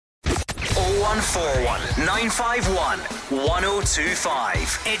0141 951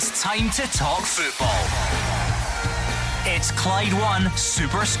 1025. It's time to talk football. It's Clyde One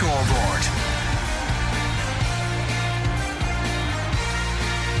Super Scoreboard.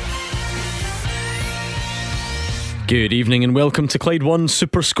 Good evening and welcome to Clyde One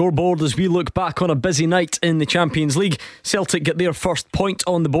Super Scoreboard as we look back on a busy night in the Champions League. Celtic get their first point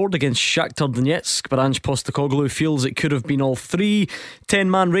on the board against Shakhtar Donetsk, but Ange Postecoglou feels it could have been all three.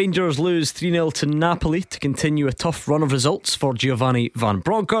 10-man Rangers lose 3-0 to Napoli to continue a tough run of results for Giovanni Van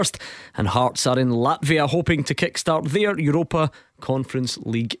Bronckhorst, and Hearts are in Latvia hoping to kickstart their Europa Conference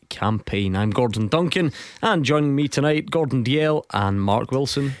League campaign. I'm Gordon Duncan, and joining me tonight, Gordon Dalziel and Mark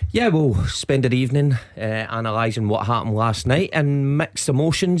Wilson. Yeah, we'll spend an evening analysing what happened last night, and mixed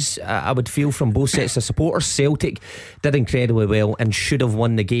emotions I would feel from both sets of supporters. Celtic did incredibly well and should have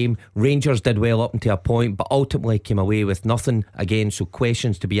won the game. Rangers did well up until a point, but ultimately came away with nothing again, so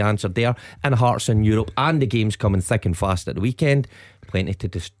questions to be answered there. And Hearts in Europe, and the games coming thick and fast at the weekend. Plenty to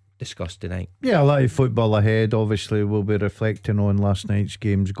discuss tonight. Yeah, a lot of football ahead. Obviously we'll be reflecting on last night's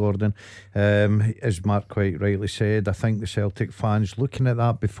games, Gordon. As Mark quite rightly said, I think the Celtic fans looking at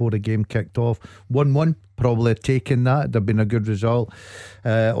that before the game kicked off, 1-1, probably taking that, it'd have been a good result.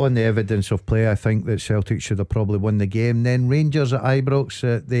 On the evidence of play, I think that Celtic should have probably won the game. Then Rangers at Ibrox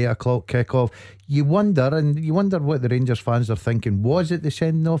at the 8 o'clock kick-off. You wonder what the Rangers fans are thinking. Was it the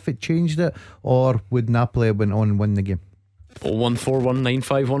sending off it changed it, or would Napoli have went on and win the game? 0141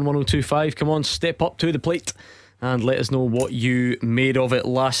 951 1025. Come on, step up to the plate and let us know what you made of it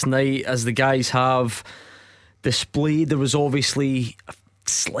last night. As the guys have displayed, there was obviously a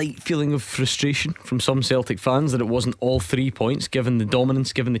slight feeling of frustration from some Celtic fans that it wasn't all 3 points, given the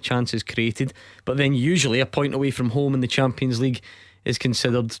dominance, given the chances created. But then usually a point away from home in the Champions League is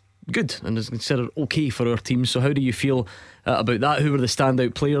considered good and is considered okay for our team. So how do you feel about that? Who were the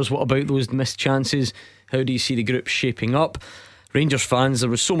standout players? What about those missed chances? How do you see the group shaping up? Rangers fans, there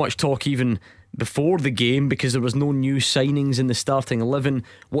was so much talk even before the game because there was no new signings in the starting 11.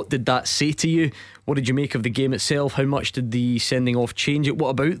 What did that say to you? What did you make of the game itself? How much did the sending off change it? What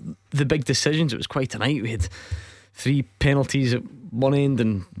about the big decisions? It was quite a night. We had 3 penalties at one end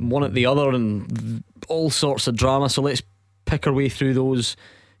and 1 at the other, and all sorts of drama. So let's pick our way through those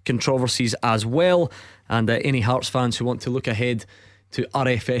controversies as well. And any Hearts fans who want to look ahead to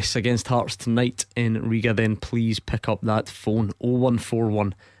RFS against Hearts tonight in Riga, then please pick up that phone,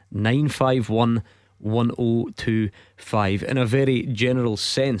 0141 951 1025. In a very general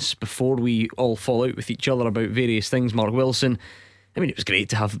sense, before we all fall out with each other about various things, Mark Wilson, I mean, it was great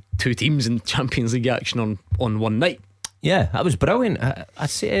to have 2 teams in Champions League action on one night. Yeah, that was brilliant. I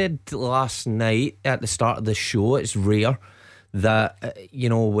said last night at the start of the show, it's rare that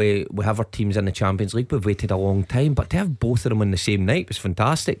we have our teams in the Champions League. We've waited a long time, but to have both of them on the same night was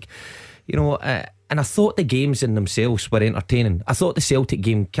fantastic. And I thought the games in themselves were entertaining. I thought the Celtic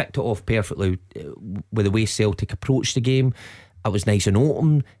game kicked it off perfectly with the way Celtic approached the game. It was nice and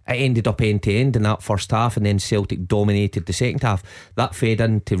open. It ended up end to end in that first half, and then Celtic dominated the second half. That fed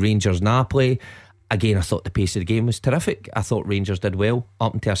into Rangers Napoli. Again, I thought the pace of the game was terrific. I thought Rangers did well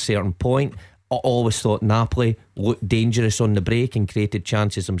up until a certain point. I always thought Napoli looked dangerous on the break and created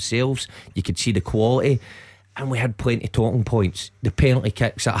chances themselves. You could see the quality, and we had plenty of talking points. The penalty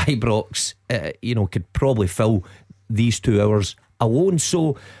kicks at Ibrox could probably fill these 2 hours alone.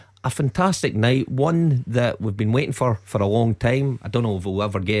 So a fantastic night, one that we've been waiting for a long time. I don't know if we'll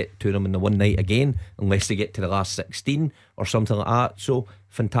ever get to them in the one night again, unless they get to the last 16 or something like that. So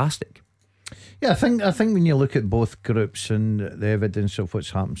fantastic. Yeah, I think when you look at both groups and the evidence of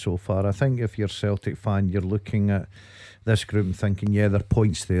what's happened so far, I think if you're a Celtic fan, you're looking at this group and thinking, yeah, there are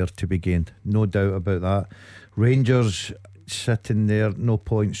points there to be gained, no doubt about that. Rangers sitting there, no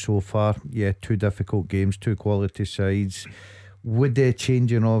points so far. Yeah, 2 difficult games, 2 quality sides. Did they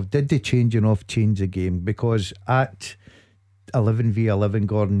changing off change the game? Because at 11v11,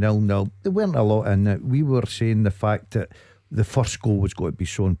 Gordon, 0-0, there weren't a lot in it. We were saying the fact that the first goal was going to be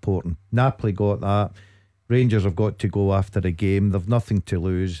so important. Napoli got that. Rangers have got to go after the game. They've nothing to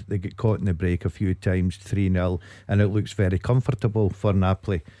lose. They get caught in the break a few times, 3-0, and it looks very comfortable for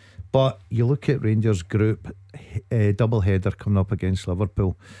Napoli. But you look at Rangers group, double header coming up against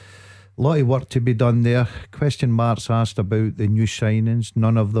Liverpool. A lot of work to be done there. Question marks asked about the new signings.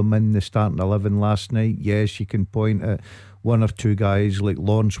 None of them in the starting 11 last night. Yes, you can point at 1 or 2 guys like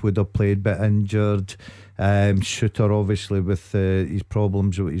Lawrence would have played but injured. Shooter obviously with his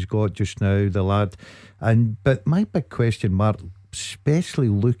problems that he's got just now, the lad. But my big question mark, especially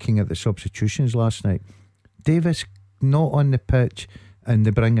looking at the substitutions last night, Davis not on the pitch and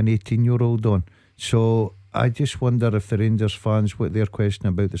they bring an 18-year-old on. So I just wonder if the Rangers fans, what they're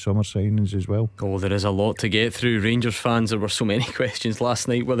questioning about the summer signings as well. Oh, there is a lot to get through. Rangers fans, there were so many questions last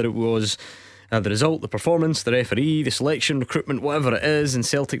night, whether it was the result, the performance, the referee, the selection, recruitment, whatever it is. And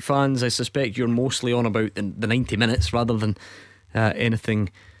Celtic fans, I suspect you're mostly on about the 90 minutes rather than anything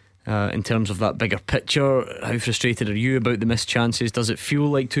in terms of that bigger picture. How frustrated are you about the missed chances? Does it feel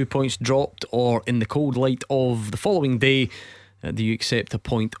like 2 points dropped, or in the cold light of the following day, do you accept a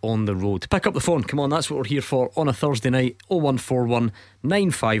point on the road? Pick up the phone, come on, that's what we're here for on a Thursday night. 0141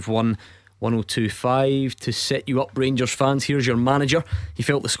 951 1025 to set you up, Rangers fans. Here's your manager. He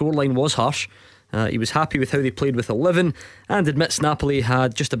felt the scoreline was harsh. He was happy with how they played with 11 and admits Napoli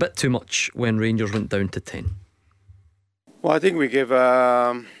had just a bit too much when Rangers went down to 10. Well, I think we gave,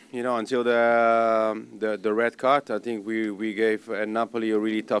 until the red card, I think we gave Napoli a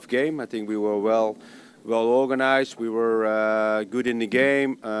really tough game. I think we were well organized. We were good in the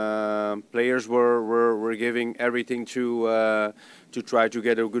game. Players were giving everything to try to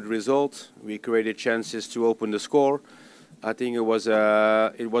get a good result. We created chances to open the score. I think it was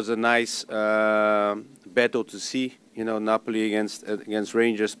a nice battle to see. Napoli against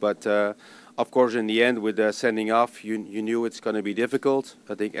Rangers, but of course in the end with the sending off, you knew it's going to be difficult.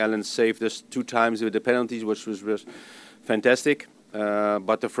 I think Allen saved us 2 times with the penalties, which was fantastic.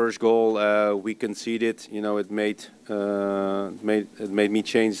 But the first goal we conceded, it made me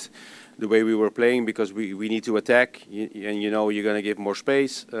change the way we were playing, because we need to attack, and you're going to give more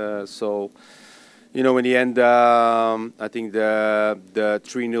space. So in the end, I think the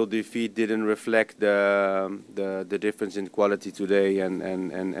 3-0 defeat didn't reflect the difference in quality today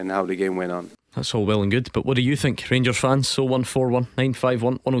and how the game went on. That's all well and good, but what do you think, Rangers fans? So 141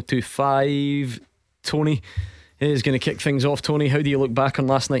 951 1025. Tony is going to kick things off. Tony, how do you look back on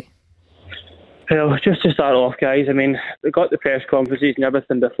last night? Well, just to start off, guys, I mean, we got the press conferences and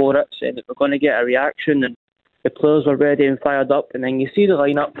everything before it, saying that we're going to get a reaction, and the players were ready and fired up, and then you see the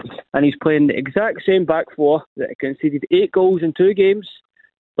lineup, and he's playing the exact same back four that conceded 8 goals in 2 games,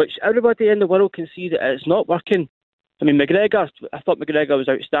 which everybody in the world can see that it's not working. I mean, McGregor, I thought McGregor was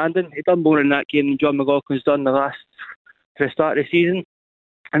outstanding. He done more in that game than John McLaughlin's done for the start of the season.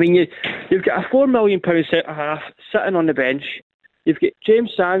 I mean, you've got a £4 million centre-half sitting on the bench. You've got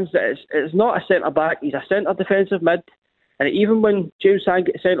James Sands that is not a centre-back, he's a centre defensive mid. And even when James Sands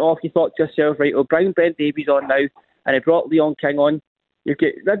gets sent off, you thought to yourself, right, we'll bring Ben Davies on now. And he brought Leon King on. You've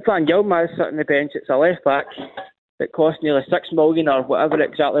got Red Van Gilmaz sitting on the bench, it's a left-back that cost nearly $6 million or whatever it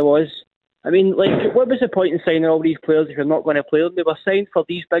exactly was. I mean, like, what was the point in signing all these players if you're not going to play them? They were signed for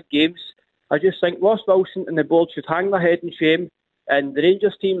these big games. I just think Ross Wilson and the board should hang their head in shame. And the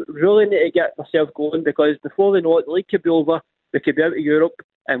Rangers team really need to get themselves going, because before they know it, the league could be over, they could be out of Europe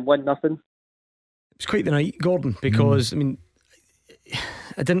and win nothing. It's quite the night, Gordon, because I mean,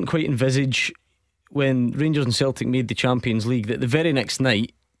 I didn't quite envisage when Rangers and Celtic made the Champions League that the very next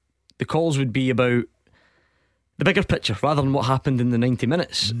night the calls would be about the bigger picture rather than what happened in the 90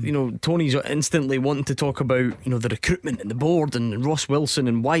 minutes. Tony's instantly wanting to talk about the recruitment and the board and Ross Wilson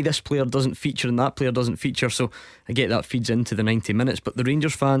and why this player doesn't feature and that player doesn't feature. So I get that feeds into the 90 minutes, but the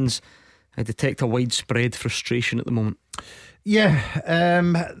Rangers fans, I detect a widespread frustration at the moment.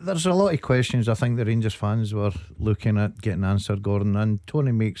 Yeah, there's a lot of questions I think the Rangers fans were looking at getting answered, Gordon, and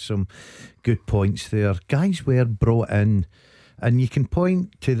Tony makes some good points there. Guys were brought in, and you can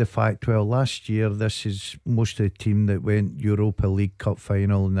point to the fact, well, last year this is most of the team that went Europa League Cup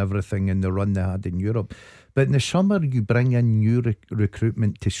final and everything in the run they had in Europe. But in the summer you bring in new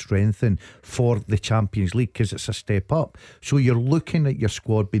recruitment to strengthen for the Champions League, because it's a step up. So you're looking at your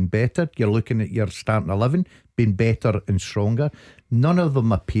squad being better, you're looking at your starting 11 being better and stronger. None of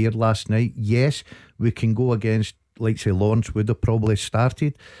them appeared last night. Yes, we can go against, like say, Lawrence would have probably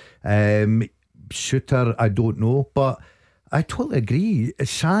started. Shooter, I don't know, but I totally agree.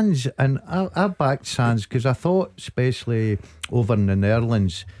 Sands, and I backed Sands because I thought, especially over in the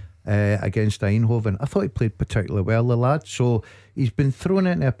Netherlands against Eindhoven, I thought he played particularly well, the lad. So he's been thrown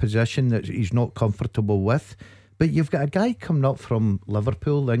into a position that he's not comfortable with. But you've got a guy coming up from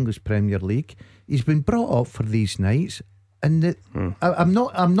Liverpool, the English Premier League. He's been brought up for these nights, and I'm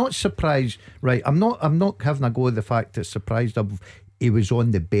not surprised. Right, I'm not having a go at the fact that surprised he was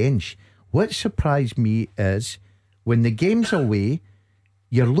on the bench. What surprised me is when the game's away,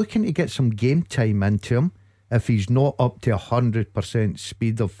 you're looking to get some game time into him. If he's not up to 100%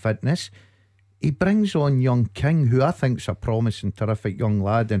 speed of fitness, he brings on young King, who I think's a promising, terrific young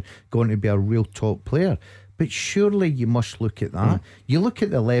lad and going to be a real top player. But surely you must look at that. You look at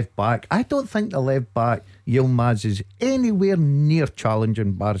the left back. I don't think the left back, Yilmaz, is anywhere near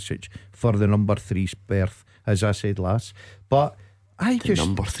challenging Barisic for the number 3 berth, as I said last. But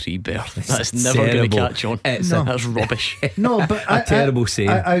number 3 berth. That's never going to catch on. That's rubbish. No, but a terrible saying.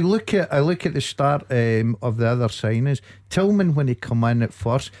 I look at the start of the other signings. Tillman when he come in at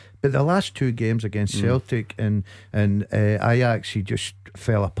first, but the last 2 games against Celtic and Ajax, he just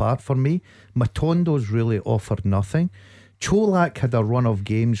fell apart for me. Matondo's really offered nothing. Cholak had a run of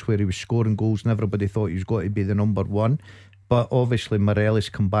games where he was scoring goals and everybody thought he was going to be the number 1. But obviously Morelos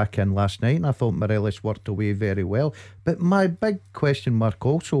come back in last night and I thought Morelos worked away very well. But my big question mark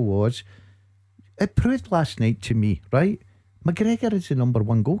also was, it proved last night to me, right, McGregor is the number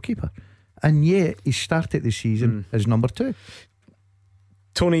 1 goalkeeper, and yet he started the season as number 2.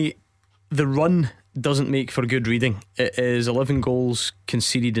 Tony, the run doesn't make for good reading. It is 11 goals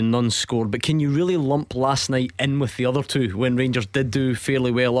conceded and none scored. But can you really lump last night in with the other 2 when Rangers did do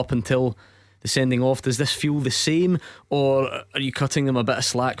fairly well up until the sending off? Does this feel the same, or are you cutting them a bit of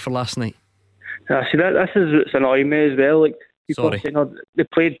slack for last night? See, this is what's annoying me as well. Like, people saying, they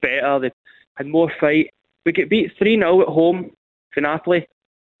played better, they had more fight. We get beat 3-0 at home for Napoli.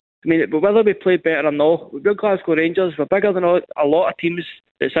 I mean, whether we played better or not, we're Glasgow Rangers. We're bigger than a lot of teams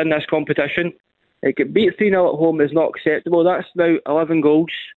that's in this competition. Like, get beat 3-0 at home is not acceptable. That's now 11 goals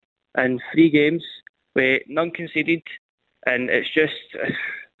in 3 games with none conceded, and it's just,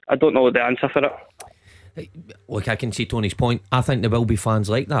 I don't know the answer for it. Look, I can see Tony's point. I think there will be fans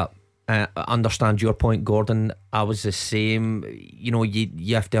like that. I understand your point, Gordon. I was the same. You know,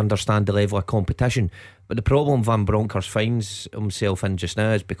 you have to understand the level of competition. But the problem Van Bronckhorst finds himself in just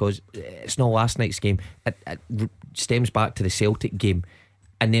now is because it's not last night's game. It stems back to the Celtic game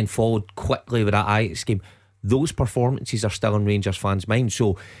and then followed quickly with that Ajax game. Those performances are still in Rangers fans' minds.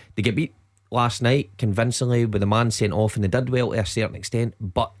 So they get beat last night convincingly with the man sent off, and they did well to a certain extent,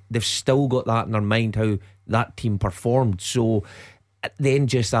 but they've still got that in their mind how that team performed. So it then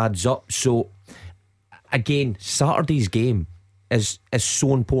just adds up. So again, Saturday's game is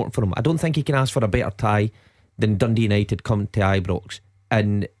so important for him. I don't think he can ask for a better tie than Dundee United come to Ibrox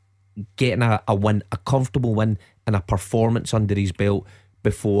and getting a win, a comfortable win and a performance under his belt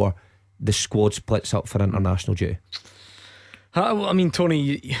before the squad splits up for international duty. I mean,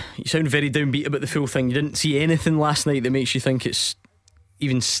 Tony, you sound very downbeat about the full thing. You didn't see anything last night that makes you think it's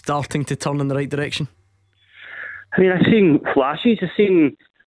even starting to turn in the right direction? I mean, I've seen flashes. I've seen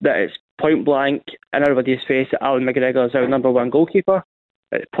that it's point blank in everybody's face that Alan McGregor is our number 1 goalkeeper.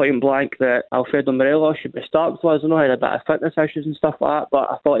 It's point blank that Alfredo Morelos should be starting for us. I know he had a bit of fitness issues and stuff like that, but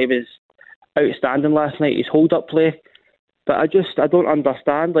I thought he was outstanding last night. His hold-up play. But I don't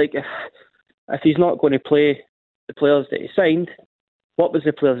understand. Like, if he's not going to play the players that he signed, what was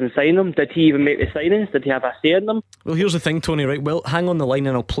the players in signing them? Did he even make the signings? Did he have a say in them? Well, here's the thing, Tony, right? Well, hang on the line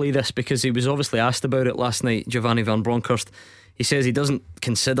and I'll play this because he was obviously asked about it last night, Giovanni Van Bronckhorst. He says he doesn't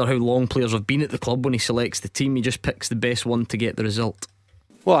consider how long players have been at the club when he selects the team. He just picks the best one to get the result.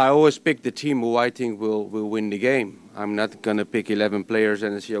 Well, I always pick the team who I think will win the game. I'm not going to pick 11 players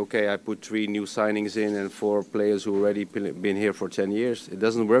and say, okay, I put 3 new signings in and 4 players who already been here for 10 years. It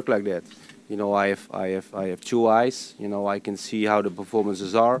doesn't work like that. You know, I have 2 eyes. You know, I can see how the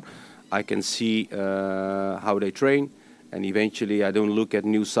performances are. I can see how they train. And eventually I don't look at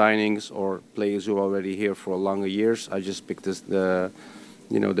new signings or players who are already here for longer years. I just pick the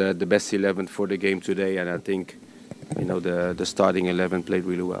best 11 for the game today, and I think, you know, the starting 11 played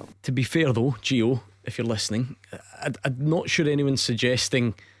really well. To be fair though, Gio, if you're listening, I'm not sure anyone's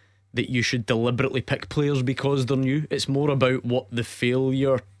suggesting that you should deliberately pick players because they're new. It's more about what the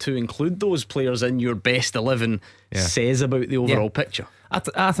failure to include those players in your best 11 says about the overall picture.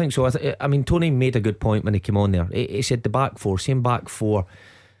 I think so. I mean, Tony made a good point when he came on there. He said the back four, same back four.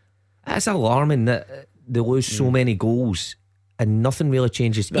 It's alarming that they lose so many goals and nothing really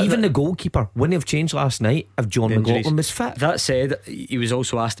changes. Even the goalkeeper wouldn't have changed last night if John McLaughlin was fit. That said, he was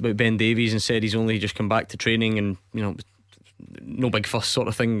also asked about Ben Davies and said he's only just come back to training and, you know, no big fuss sort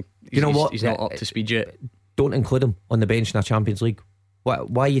of thing. You know what? He's not up to speed yet. Don't include him on the bench in a Champions League.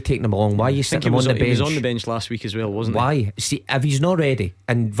 Why are you taking him along? Why are you sitting him on the bench? He was on the bench last week as well, wasn't he? Why? See, if he's not ready,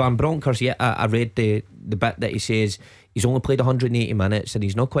 and Van Bronckhorst, I read the bit that he says he's only played 180 minutes and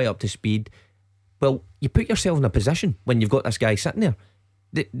he's not quite up to speed. Well, you put yourself in a position when you've got this guy sitting there.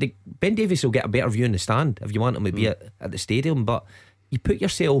 Ben Davies will get a better view in the stand if you want him to be at the stadium, but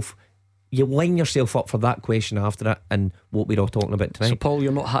you line yourself up for that question after it and what we're all talking about tonight. So Paul,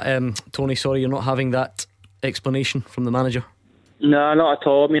 you're not Tony, sorry, you're not having that explanation from the manager? No, not at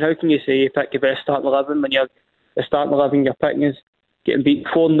all. I mean, how can you say you pick your best starting 11 when the starting 11 you're picking is getting beat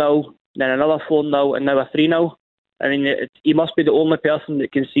 4-0, then another 4-0 and now a 3-0? I mean, he must be the only person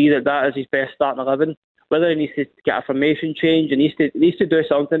that can see that is his best starting 11. Whether he needs to get a formation change, he needs to do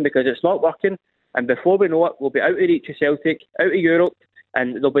something because it's not working. and before we know it, we'll be out of reach of Celtic, out of Europe,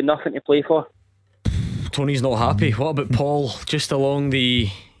 and there'll be nothing to play for. Tony's not happy. What about Paul, just the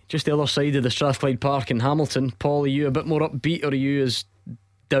other side of the Strathclyde Park in Hamilton? Paul, are you a bit more upbeat, or are you as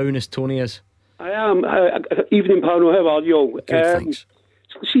down as Tony is? I am. Evening, Pano, how are you? Good, thanks.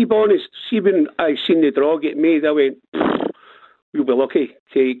 See, be honest, when I seen the draw get made, I went, we'll be lucky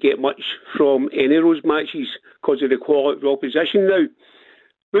to get much from any of those matches because of the quality of the opposition now.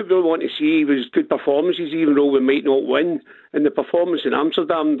 What we want to see was good performances, even though we might not win. And the performance in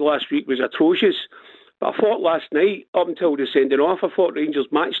Amsterdam last week was atrocious. But I thought last night, up until the sending off, I thought Rangers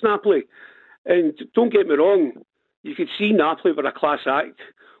matched Napoli. And don't get me wrong, you could see Napoli were a class act.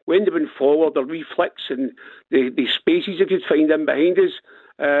 When they went forward, the reflex and the spaces they could find in behind us,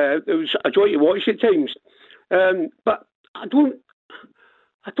 it was a joy to watch at times. But I don't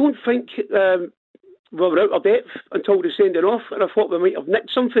think we were out of depth until the sending off, and I thought we might have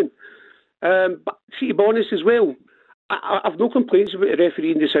nicked something. But see, to be honest as well, I've no complaints about the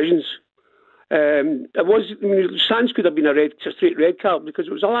refereeing decisions. Sands could have been a straight red card because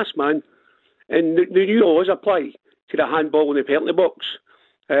it was the last man, and the new laws apply to the handball in the penalty box.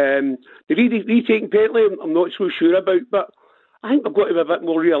 The retaking penalty, I'm not so sure about, but I think we've got to be a bit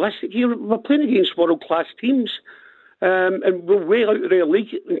more realistic here. We're playing against world-class teams, and we're way out of their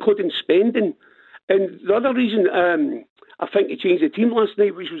league, including spending. And the other reason I think he changed the team last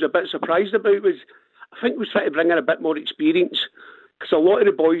night, which I was a bit surprised about, was I think he was trying to bring in a bit more experience. Because a lot of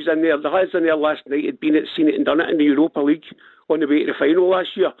the boys in there, the lads in there last night had seen it and done it in the Europa League on the way to the final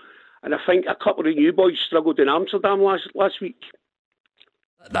last year. And I think a couple of new boys struggled in Amsterdam last week.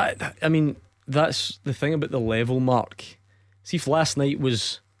 I mean, that's the thing about the level, Mark. See, if last night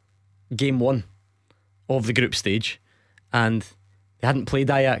was game one of the group stage and they hadn't played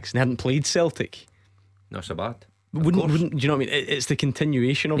Ajax and they hadn't played Celtic, not so bad. Wouldn't do you know what I mean? It's the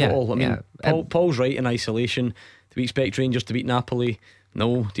continuation of it all. I mean, Paul's right in isolation. Do we expect Rangers to beat Napoli?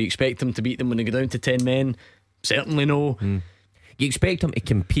 No. Do you expect them to beat them when they go down to 10 men? Certainly no. You expect them to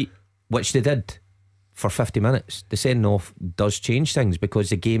compete, which they did for 50 minutes. The sending off does change things because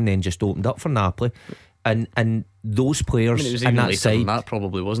the game then just opened up for Napoli, and those players it was in even that later side, than that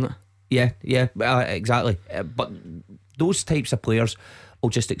probably, wasn't it? Yeah, exactly. But those types of players will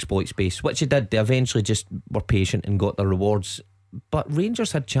just exploit space, which they did. They eventually just were patient and got their rewards. But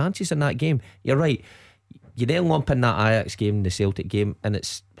Rangers had chances in that game. You're right. You then lump in that Ajax game, the Celtic game, and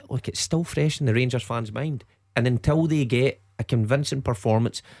it's still fresh in the Rangers fans' mind. And until they get a convincing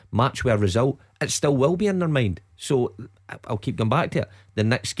performance, match with a result, it still will be in their mind. So I'll keep going back to it. The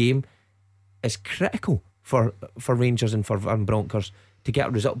next game is critical for Rangers and for Van Bronckhorst to get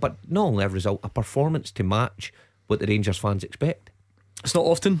a result, but not only a result, a performance to match what the Rangers fans expect. It's not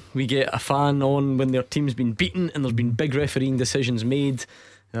often we get a fan on when their team's been beaten and there's been big refereeing decisions made,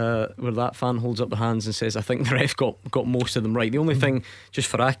 where that fan holds up their hands and says, I think the ref got most of them right. The only thing, just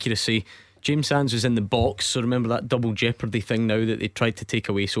for accuracy, James Sands was in the box, so remember that double jeopardy thing now that they tried to take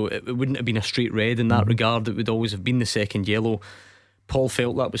away, so it wouldn't have been a straight red in that regard. It would always have been the second yellow. Paul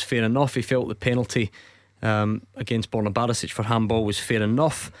felt that was fair enough. He felt the penalty against Borna Barisic for handball was fair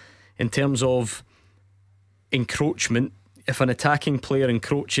enough. In terms of encroachment, if an attacking player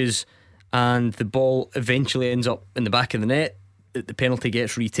encroaches and the ball eventually ends up in the back of the net, the penalty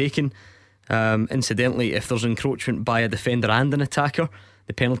gets retaken. Incidentally, if there's encroachment by a defender and an attacker,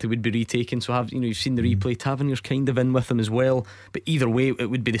 the penalty would be retaken. So you've seen the replay. Tavernier's kind of in with them as well, but either way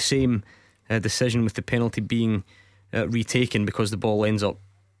it would be the same decision, with the penalty being retaken because the ball ends up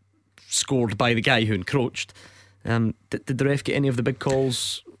scored by the guy who encroached. Did the ref get any of the big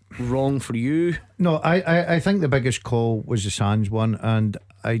calls wrong for you? No, I think the biggest call was the Sands one, and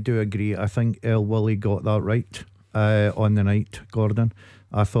I do agree. I think Earl Willie got that right on the night, Gordon.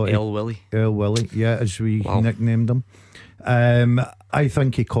 I thought Earl Willie, yeah, as we nicknamed him. I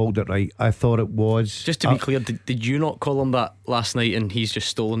think he called it right. I thought it was. Just to be clear, did you not call him that last night and he's just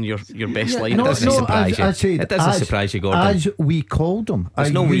stolen your best line? No, Doesn't surprise you. I said, it doesn't surprise you, Gordon. As we called him, There's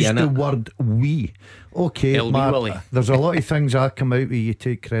I no we used in the it. word we. Okay, Mark, Willie. there's a lot of things I come out with you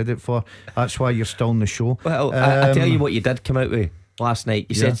take credit for. That's why you're still in the show. Well, I tell you what you did come out with last night.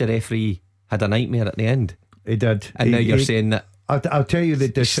 You said the referee had a nightmare at the end. He did. And now you're saying that I'll tell you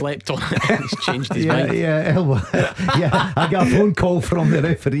he slept on it. He's changed his mind. Yeah, I got a phone call from the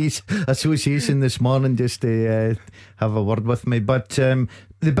Referees Association this morning just to have a word with me. But the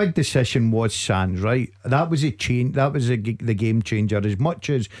big decision was Sands, right? That was a change. That was the game changer. As much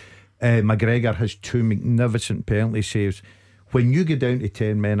as McGregor has two magnificent penalty saves, when you go down to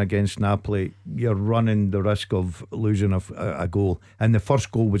 10 men against Napoli, you're running the risk of losing a goal, and the first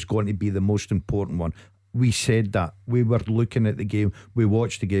goal was going to be the most important one. we said that. We were looking at the game, we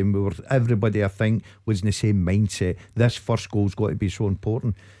watched the game, everybody I think was in the same mindset. This first goal's got to be so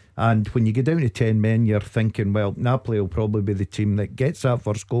important. And when you get down to 10 men, you're thinking, well, Napoli will probably be the team that gets that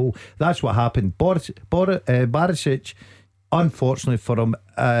first goal. That's what happened. Barisic, unfortunately for him,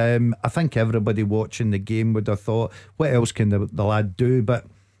 I think everybody watching the game would have thought, what else can the lad do? But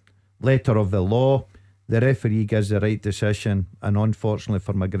letter of the law, the referee gives the right decision, and unfortunately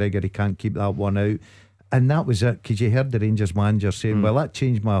for McGregor, he can't keep that one out. And that was it, because you heard the Rangers manager saying, well, that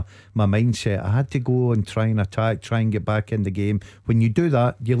changed my mindset. I had to go and try and attack, try and get back in the game. When you do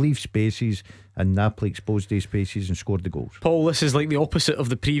that, you leave spaces, and Napoli exposed these spaces and scored the goals. Paul, this is like the opposite of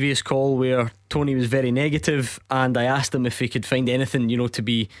the previous call where Tony was very negative, and I asked him if he could find anything, to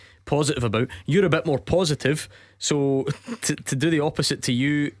be positive about. You're a bit more positive, so to do the opposite to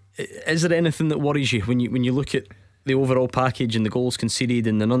you, is there anything that worries you when you look at the overall package and the goals conceded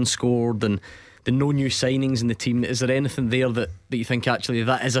and the unscored and the no new signings in the team? Is there anything there that you think actually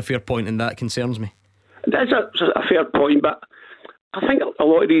that is a fair point and that concerns me? That's a fair point, but I think a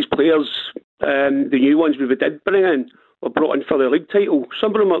lot of these players, the new ones we did bring in, were brought in for the league title.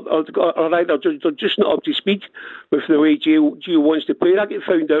 Some of them are either they're just not up to speed with the way Gio wants to play. That get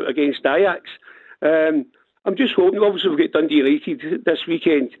found out against Ajax. I'm just hoping, obviously we'll get Dundee United this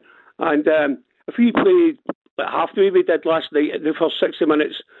weekend, and if we play half the way we did last night in the first 60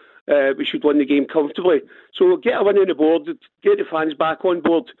 minutes, we should win the game comfortably. So we'll get a win on the board, get the fans back on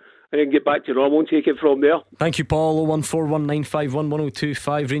board, and then get back to normal and take it from there. Thank you, Paul.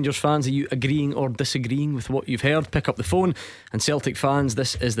 01419511025. Rangers fans, are you agreeing or disagreeing with what you've heard? Pick up the phone. And Celtic fans,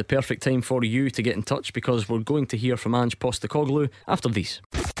 this is the perfect time for you to get in touch, because we're going to hear from Ange Postecoglou after these.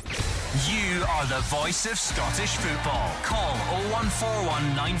 You are the voice of Scottish football. Call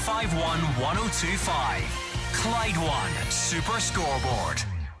 0141 951 1025. Clyde One Super Scoreboard.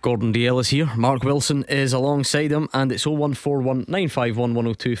 Gordon Dalziel is here, Mark Wilson is alongside him, and it's 0141 951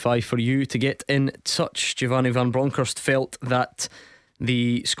 1025 for you to get in touch. Giovanni Van Bronckhorst felt that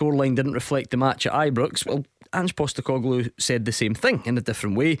the scoreline didn't reflect the match at Ibrox. Well, Ange Postecoglou said the same thing in a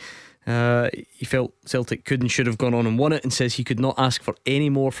different way. He felt Celtic could and should have gone on and won it, and says he could not ask for any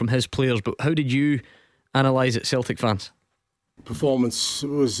more from his players. But how did you analyse it, Celtic fans? Performance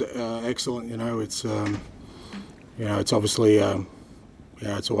was excellent. It's it's obviously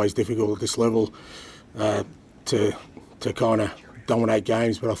it's always difficult at this level to kind of dominate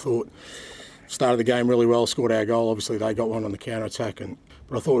games, but I thought started the game really well, scored our goal. Obviously they got one on the counter attack,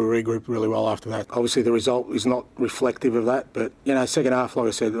 but I thought we regrouped really well after that. Obviously the result is not reflective of that, but second half, like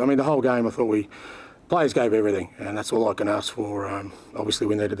I said, the whole game I thought players gave everything, and that's all I can ask for. Obviously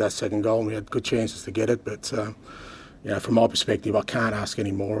we needed that second goal and we had good chances to get it, but from my perspective I can't ask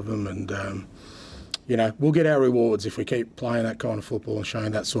any more of them, and we'll get our rewards if we keep playing that kind of football and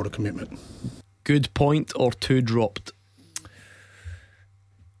showing that sort of commitment. Good point or two dropped?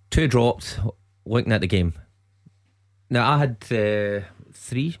 Two dropped looking at the game. Now I had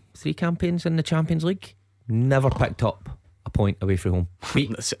three campaigns in the Champions League, never picked up a point away from home.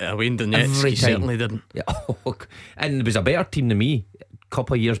 Away in Donetsk, you certainly didn't. Yeah. And there was a better team than me a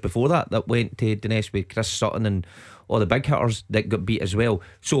couple of years before that went to Donetsk with Chris Sutton and all the big hitters that got beat as well.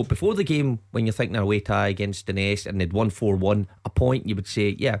 So before the game, when you're thinking a away tie against Donetsk and they'd won 4-1, a point, you would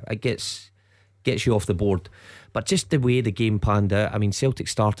say, yeah, it gets you off the board. But just the way the game panned out, Celtic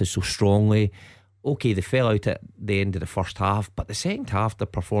started so strongly. Okay, they fell out at the end of the first half, but the second half, the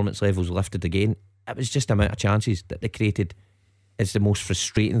performance levels lifted again. It was just the amount of chances that they created is the most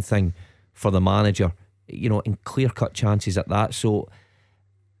frustrating thing for the manager, in clear-cut chances at that. So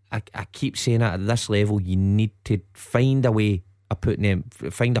I keep saying that at this level, you need to find a way of putting them,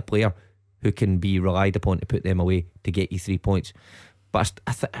 find a player who can be relied upon to put them away to get you 3 points. But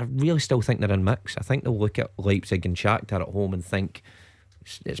I really still think they're in mix. I think they'll look at Leipzig and Shakhtar at home and think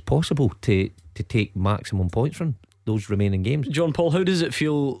it's possible to take maximum points from those remaining games. John Paul, how does it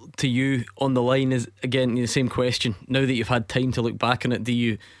feel to you on the line? Is again the same question. Now that you've had time to look back on it, do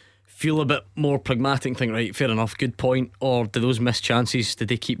you feel a bit more pragmatic and think, right, fair enough, good point? Or do those missed chances, did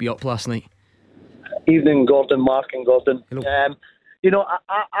they keep you up last night? Evening, Gordon, Mark and Gordon. Hello.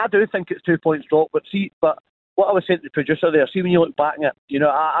 I do think it's 2 points drop, but what I was saying to the producer there, see when you look back at it,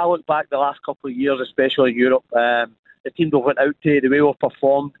 I look back the last couple of years, especially in Europe, the teams we've went out to, the way we've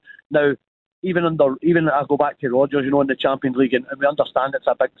performed. Now, even I go back to Rodgers, in the Champions League, and we understand it's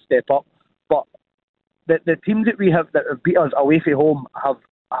a big step up, but the teams that we have that have beat us away from home have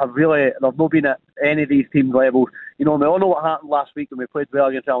really, they've not been at any of these teams' levels. We all know what happened last week when we played well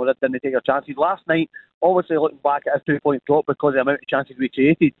against Real Madrid, didn't take our chances. Last night, obviously looking back, it is 2 point drop because of the amount of chances we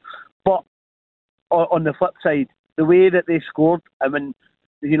created. But on the flip side, the way that they scored,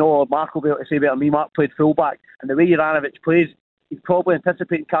 Mark will be able to say better than me. Mark played fullback, and the way Juranovic plays, he's probably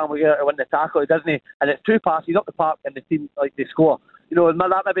anticipating Callum McGregor to win the tackle, doesn't he? And it's 2 passes up the park, and the team they score.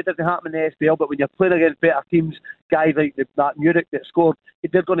 That maybe doesn't happen in the SPL, but when you're playing against better teams, guys like that Muric that scored,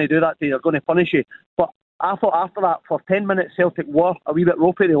 they're going to do that to you. They're going to punish you. But I thought after that, for 10 minutes, Celtic were a wee bit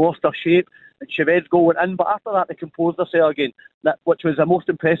ropey. They lost their shape, and Cheved's goal went in. But after that, they composed themselves again, which was the most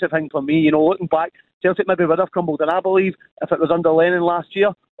impressive thing for me. Looking back, Celtic maybe would have crumbled. And I believe if it was under Lennon last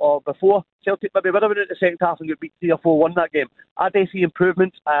year or before, Celtic maybe would have been in the second half and got beat 3 or 4-1 that game. I do see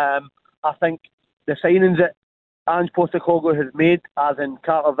improvements. I think the signings that Ange Postecoglou has made, as in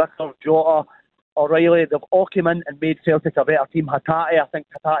Carter Vickers, Jota, O'Reilly, they've all come in and made Celtic a better team. Hatate, I think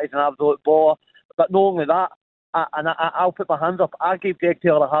Hatate's an absolute baller. But not only that, I'll put my hands up, I gave Greg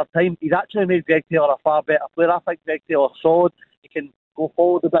Taylor a hard time. He's actually made Greg Taylor a far better player. I think Greg Taylor's solid. He can go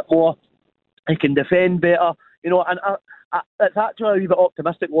forward a bit more. He can defend better. And it's actually a wee bit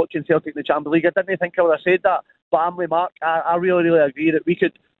optimistic watching Celtic in the Champions League. I didn't think I would have said that, but I'm with Mark. I really, really agree that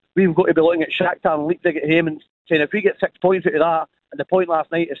we've got to be looking at Shakhtar and Leipzig at home and saying if we get 6 points out of that, and the point last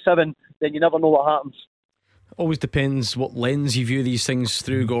night is 7, then you never know what happens. Always depends what lens you view these things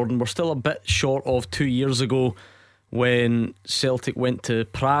through, Gordon. We're still a bit short of 2 years ago when Celtic went to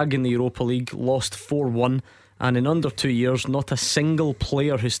Prague in the Europa League, lost 4-1, and in under 2 years not a single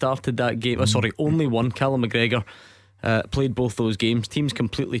player who started that game, only one, Callum McGregor, played both those games. Teams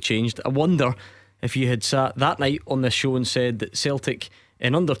completely changed. I wonder if you had sat that night on this show and said that Celtic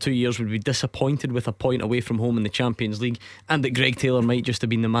in under 2 years would be disappointed with a point away from home in the Champions League, and that Greg Taylor might just have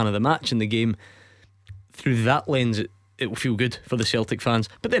been the man of the match in the game. Through that lens, it will feel good for the Celtic fans.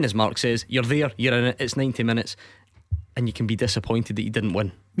 But then, as Mark says, you're there, you're in it, it's 90 minutes, and you can be disappointed that you didn't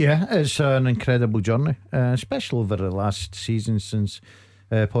win. Yeah, it's an incredible journey, especially over the last season since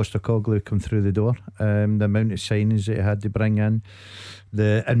Postecoglou come through the door. The amount of signings that he had to bring in,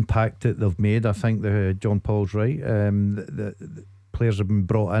 the impact that they've made. I think John Paul's right. The players have been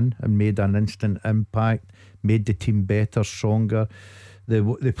brought in and made an instant impact, made the team better, stronger.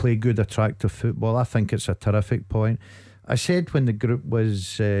 They play good, attractive football. I think it's a terrific point. I said when the group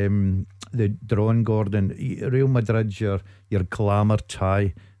was the drawing, Gordon, Real Madrid's your glamour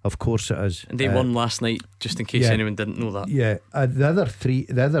tie. Of course it is. And they won last night, just in case anyone didn't know that. Yeah, the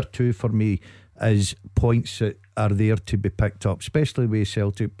other two for me is points that are there to be picked up, especially the way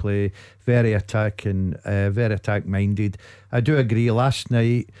Celtic play, very attack minded. I do agree. Last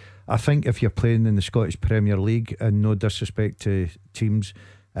night, I think if you're playing in the Scottish Premier League, and no disrespect to teams,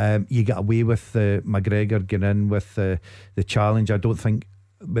 you get away with McGregor getting in with the challenge. I don't think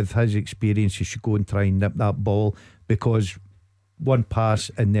with his experience you should go and try and nip that ball, because one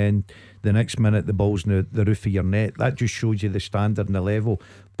pass and then the next minute the ball's in the roof of your net. That just shows you the standard and the level.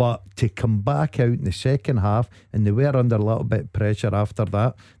 But to come back out in the second half, and they were under a little bit of pressure after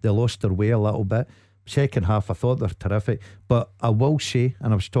that, they lost their way a little bit. Second half I thought they're terrific. But I will say,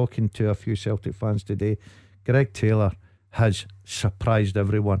 and I was talking to a few Celtic fans today, Greg Taylor has surprised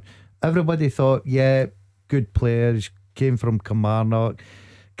everyone. Everybody thought, yeah, good players, came from Kilmarnock,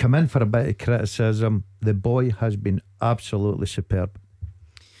 come in for a bit of criticism. The boy has been absolutely superb.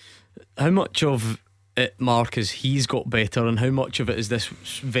 How much of it, Mark, is he's got better, and how much of it is this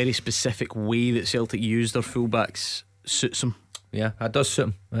very specific way that Celtic use their fullbacks suits him? Yeah, it does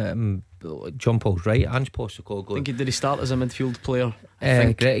suit him. John Paul's right. Ange Postecoglou, did he start as a midfield player?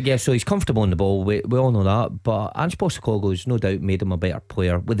 Yeah, so he's comfortable on the ball. We all know that. But Ange Postecoglou's no doubt made him a better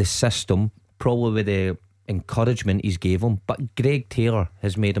player with the system, probably with the encouragement he's gave him. But Greg Taylor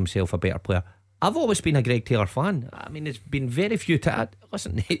has made himself a better player. I've always been a Greg Taylor fan. I mean, there's been very few times.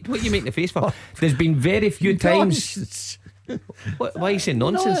 Listen, what are you making the face for? There's been very few times. Why are you saying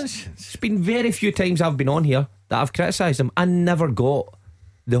nonsense? It's been very few times I've been on here that I've criticised him. I never got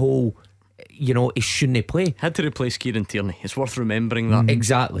the whole, he shouldn't play. Had to replace Kieran Tierney. It's worth remembering that.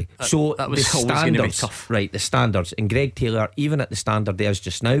 Exactly. So that was the always going to be standards, tough. right? The standards, and Greg Taylor, even at the standard there's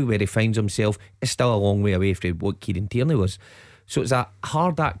just now, where he finds himself, is still a long way away from what Kieran Tierney was. So it's a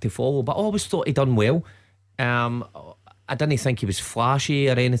hard act to follow. But I always thought he'd done well. I didn't think he was flashy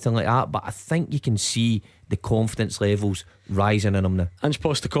or anything like that, but I think you can see the confidence levels rising in him now. Ange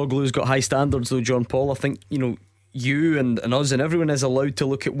Postecoglou's got high standards though, John Paul. I think you and us and everyone is allowed to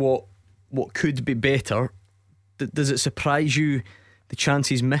look at what could be better. Does it surprise you the chance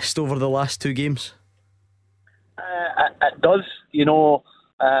he's missed over the last two games? It does.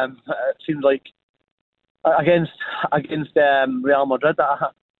 It seems like against Real Madrid,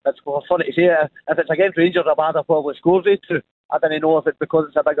 it's funny to say. If it's against Rangers, Abada probably scores these two. I don't know if it's because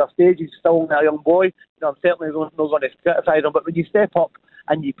it's a bigger stage. He's still a young boy. I'm certainly not going to criticise him. But when you step up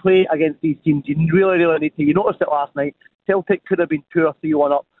and you play against these teams, you really, really need to. You noticed it last night. Celtic could have been 2 or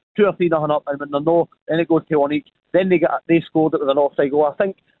 3-1 up, 2 or 3-0 up, and when they're no, then it goes to 1 each. Then they scored it with an offside goal.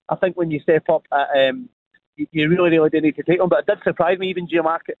 I think when you step up, you really do need to take them. But it did surprise me, even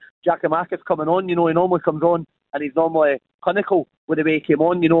Giakoumakis coming on. He normally comes on and he's normally clinical with the way he came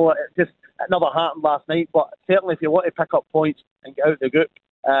on. It never happened last night. But certainly, if you want to pick up points and get out of the group,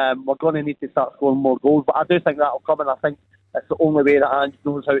 we're going to need to start scoring more goals. But I do think that'll come, and I think it's the only way that Ange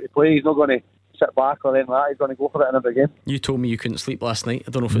knows how to play. He's not going to sit back or anything like that. He's going to go for it in every game. You told me you couldn't sleep last night.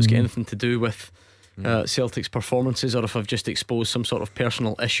 I don't know if it's got anything to do with Celtic's performances, or if I've just exposed some sort of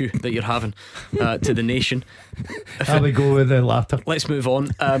personal issue that you're having to the nation. How we go with the latter? Let's move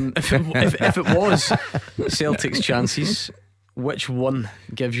on. If it was Celtic's chances, which one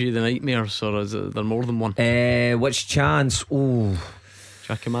gives you the nightmares, or is there more than one? Which chance? Oh,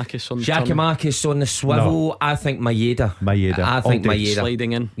 Giakoumakis on the Giakoumakis on the swivel. No. I think Maeda. I think Maeda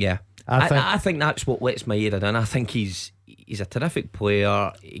sliding in. Yeah, I think that's what lets Maeda down. I think he's a terrific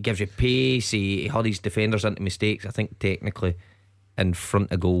player. He gives you pace. He hurries defenders into mistakes. I think technically in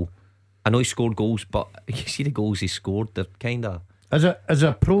front of goal. I know he scored goals, but you see the goals he scored, they're kind of... As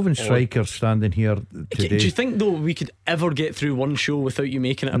a proven striker standing here today, do you think though we could ever get through one show without you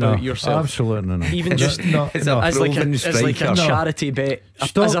making it about yourself? Absolutely not. Even just as like a charity bet.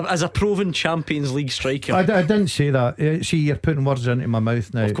 As a proven Champions League striker. I didn't say that. See, you're putting words into my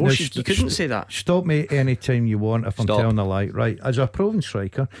mouth now. Of course you couldn't say that. Stop me anytime you want if I'm telling a lie. Right, as a proven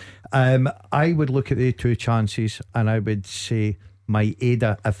striker, I would look at the two chances and I would say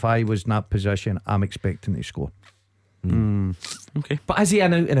Maeda, if I was in that position, I'm expecting to score. Okay, but is he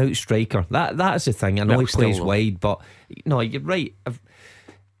an out and out striker? That is the thing. I know he plays wide, but no, you're right. If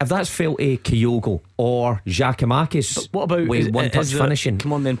that's felt a Kyogo or Giakoumakis, what about one touch finishing?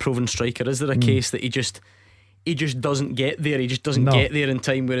 Come on then, proven striker. Is there a case that he just doesn't get there? He just doesn't get there in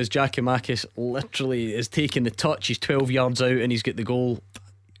time. Whereas Giakoumakis literally is taking the touch. He's 12 yards out and he's got the goal.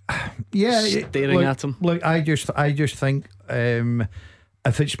 Yeah, staring at him. Look, I just think if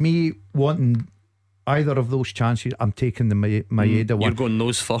it's me wanting either of those chances, I'm taking the Maeda one. You're going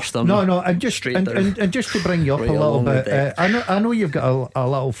nose first, and just to bring you up a little bit, I know you've got a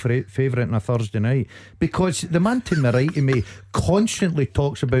little favourite on a Thursday night, because the man to the right of me constantly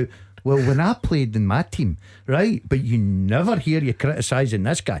talks about, well, when I played in my team, right? But you never hear you criticising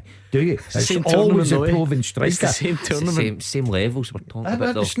this guy, do you? It's always a proven striker. It's the same tournament, same levels we're talking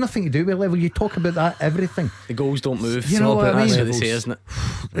about. It's nothing to do with level. You talk about that everything. The goals don't move. You know what I mean? That's what they say, isn't it?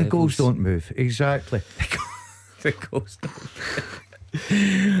 The goals don't move. Exactly. The goals don't move.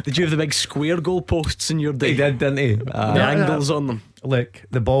 Did you have the big square goal posts in your day? He did, didn't he? The angles on them. Look,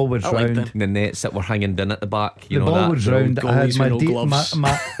 the ball was round. The nets that were hanging down at the back. The ball was round. I had my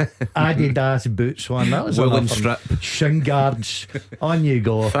Adidas boots on. That was woolen strip. Shin guards. On you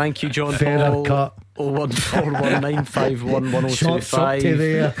go. Thank you, John Feather Paul. Cut. 01419511025. Shots up to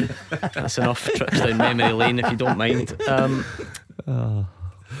there. That's enough trips down memory lane, if you don't mind. What an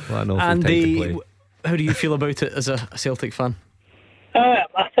awful Andy, time to play. How do you feel about it as a Celtic fan?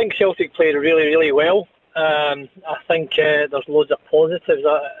 I think Celtic played really, really well. I think there's loads of positives.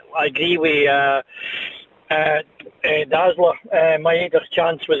 I agree with Dazzler. Maeda's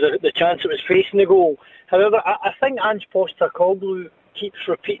chance was the chance that was facing the goal. However, I think Ange Postecoglou keeps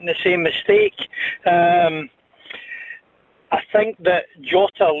repeating the same mistake. I think that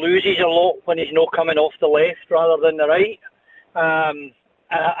Jota loses a lot when he's not coming off the left rather than the right.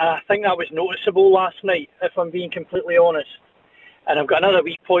 I think that was noticeable last night, if I'm being completely honest. And I've got another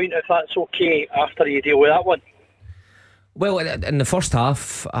wee point, if that's okay, after you deal with that one. Well, in the first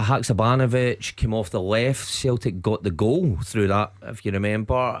half, Haksabanovic came off the left. Celtic got the goal through that, if you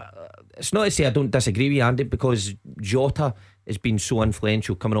remember. It's not to say I don't disagree with you, Andy, because Jota has been so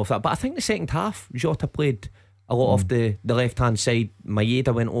influential coming off that. But I think the second half, Jota played a lot off the left-hand side.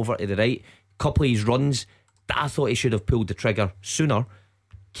 Maeda went over to the right. A couple of his runs that I thought he should have pulled the trigger sooner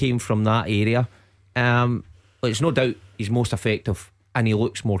came from that area. It's no doubt he's most effective, and he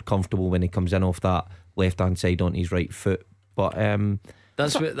looks more comfortable when he comes in off that left-hand side on his right foot. But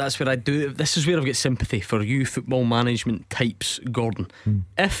that's where I do. This is where I've got sympathy for you football management types, Gordon.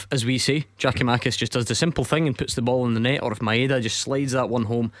 If, as we say, Giakoumakis just does the simple thing and puts the ball in the net, or if Maeda just slides that one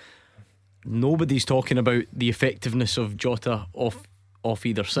home, nobody's talking about the effectiveness of Jota off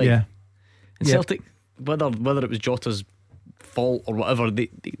either side. Yeah. And Celtic, whether it was Jota's fault or whatever, they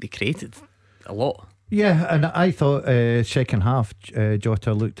created a lot. Yeah, and I thought second half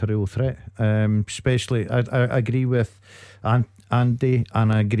Jota looked a real threat. Especially, I agree with Andy,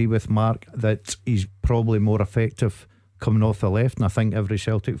 and I agree with Mark that he's probably more effective coming off the left, and I think every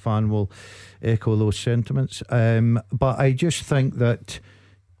Celtic fan will echo those sentiments. But I just think that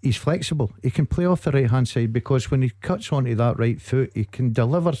he's flexible. He can play off the right hand side, because when he cuts onto that right foot, he can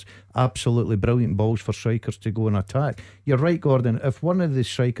deliver absolutely brilliant balls for strikers to go and attack. You're right, Gordon. If one of the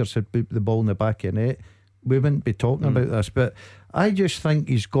strikers had booped the ball in the back of the net, we wouldn't be talking about this. But I just think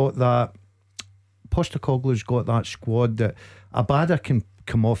he's got that. Postecoglou's got that squad that Abada can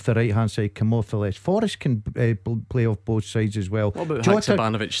come off the right hand side, come off the left. Forrest can play off both sides as well. What about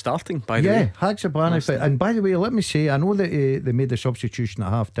Haksabanovic starting, by the way? Yeah, Haksabanovic. And by the way, let me say, I know that they made the substitution at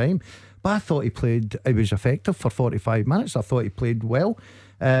half time, but I thought he was effective for 45 minutes. I thought he played well.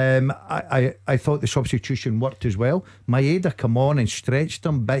 I thought the substitution worked as well. Maeda come on and stretched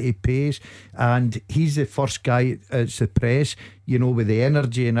him, bit of pace, and he's the first guy at the press, with the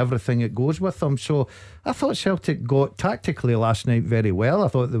energy and everything that goes with him. So I thought Celtic got tactically last night very well. I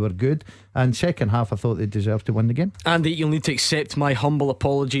thought they were good, and second half I thought they deserved to win the game. Andy, you'll need to accept my humble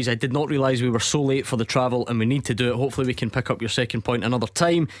apologies. I did not realise we were so late for the travel, and we need to do it. Hopefully we can pick up your second point another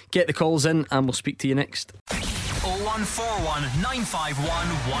time. Get the calls in and we'll speak to you next. 0141 951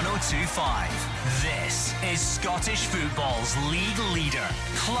 1025. This is Scottish football's league leader,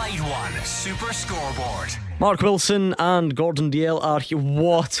 Clyde One Super Scoreboard. Mark Wilson and Gordon Dalziel are here.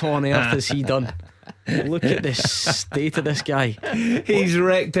 What on earth has he done? Look at the state of this guy. He's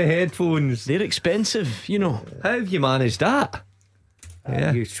wrecked the headphones. They're expensive, How have you managed that?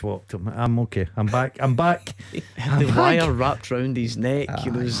 You swapped them. I'm okay. I'm back. The wire wrapped round his neck.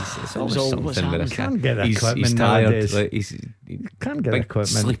 It's always something with him. Can't get He's equipment tired. nowadays. He's Can't get big equipment.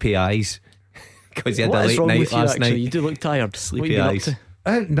 sleepy eyes because he had What a is late wrong night with you, last actually? night. You do look tired. Sleepy what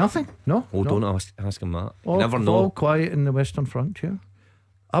eyes. Nothing. No. Oh, no. don't ask him that. You All, never know. all quiet in the Western Frontier.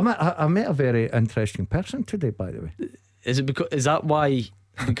 I met a very interesting person today, by the way. Is that why?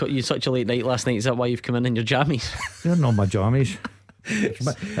 Because you had such a late night last night. Is that why you've come in your jammies? They're not my jammies.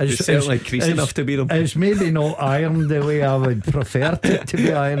 It's certainly creasy enough to be them. It's maybe not ironed the way I would prefer it to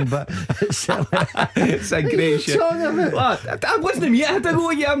be ironed, but it's certainly. It's a great shit. I wasn't me. I had to go.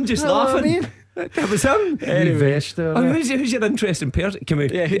 Yeah, I'm just laughing. That was him. Anyway, who's your interesting person? Can we?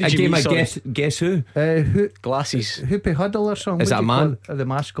 Yeah, who did a you game meet, of guess who? Glasses. Hoopy Huddle or something. Is that a man? The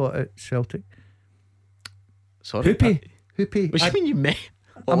mascot at Celtic. Sorry, Hoopy. Hoopy. What do you mean you met?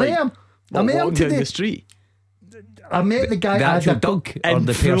 I met him. I met him walking down today. the street. I met the guy. The actual dog or in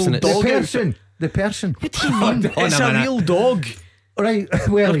the full person? dog The person. What do you mean? Oh, It's no, a no. real dog. Right.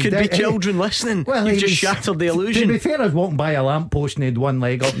 Well, There could be he- children listening. Well, You've he just was- shattered the To be illusion. fair, I was walking by a lamppost and he had one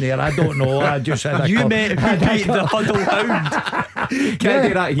leg up in the air. I don't know. I just had a You co- met had a Hoopy co- the Huddle Hound. Can't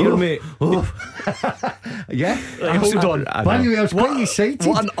do that here, mate. Yeah. Right, hold on. By the way, I was quite excited.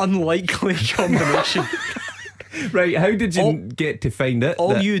 What an unlikely combination. Right, how did you get to find it? All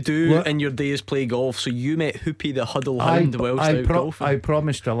that- you do What? in your day is play golf. So you met Hoopy the Huddle Hound whilst out golfing. I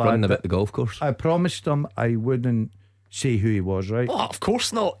promised a lad running that about the golf course. I promised him I wouldn't say who he was, right? Oh, of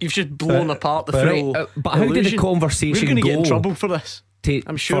course not. You've just blown apart the but full. right, but how did the illusion. conversation We're going to get in go? trouble for this.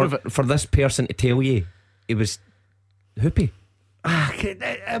 I'm sure for, of it. For this person to tell you it was Hoopy.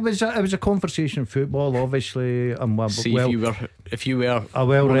 It was a conversation football, obviously. See, if you were a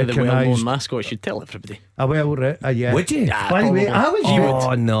well one of the well-known recognised mascots, you'd tell everybody. yeah. Would you? Yeah, By the way, I was.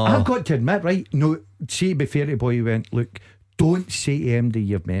 Oh, no. I've got to admit, right? No, see, to be fair to boy, he went, look, don't say to MD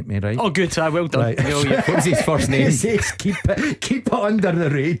you've met me, right? Oh, good. Well done. Right. No, you- What was his first name? He says, keep it under the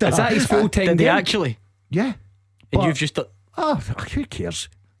radar. Is that his full time Did they gig? actually? Yeah. And But- you've just done. Oh, who cares?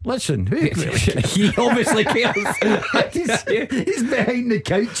 Listen, who He obviously cares. he's behind the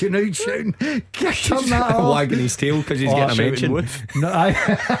couch and out shouting, turn that off. Wagging his tail because he's Oh, getting a shouting mention. woof. No,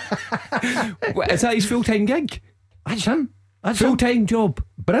 Is that his full time gig? that's him. That's Full him. time job.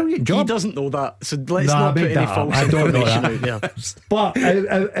 Brilliant He job. doesn't know that, so let's Nah, not put make any that up. false I don't know information that. out there. But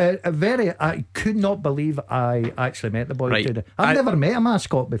I could not believe I actually met the boy Right. today. I've never met a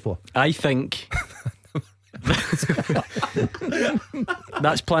mascot before. I think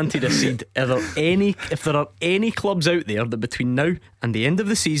that's planted a seed. If there are any clubs out there that between now and the end of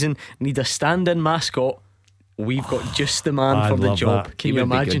the season need a stand-in mascot, we've got just the man I for the love job. that. Can you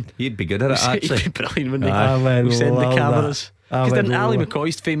imagine? He'd be good at it, actually. He'd be brilliant, wouldn't he? I would We send the love cameras. that. I Because would didn't Ali love-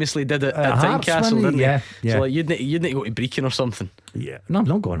 McCoist famously did it At at Hearts, Tynecastle, wasn't he? didn't he? Yeah, yeah. So like, you'd need to go to Brecon or something. Yeah, no, I'm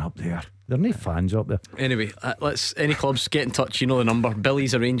not going up there. There are no fans up there. Anyway, any clubs get in touch. You know the number.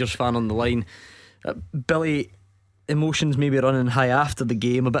 Billy's a Rangers fan on the line. Billy, emotions maybe running high after the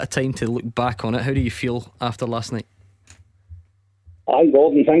game. A bit of time to look back on it. How do you feel after last night? Hi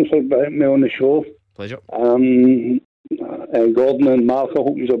Gordon, thanks for having me on the show. Pleasure. Gordon and Mark, I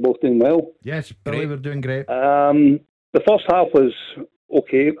hope you are both doing well. Yes, Billy, we're doing great. The first half was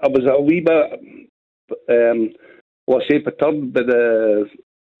okay. I was a wee bit, perturbed by the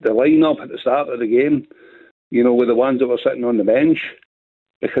lineup at the start of the game. You know, with the ones that were sitting on the bench.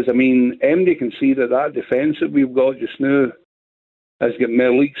 Because, I mean, Emery can see that defence that we've got just now has got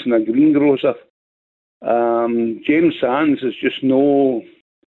more leaks than a greengrocer. James Sands is just to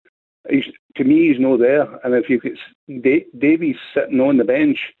me, he's no there. And if you get Davies sitting on the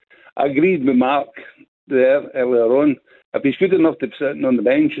bench, I agreed with Mark there earlier on. If he's good enough to be sitting on the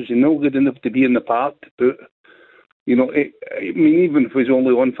bench, is he not good enough to be in the park to put? I mean, even if he's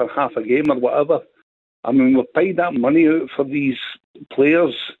only on for half a game or whatever. I mean, we've paid that money out for these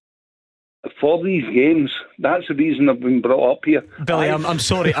players for these games. That's the reason I've been brought up here. Billy, I'm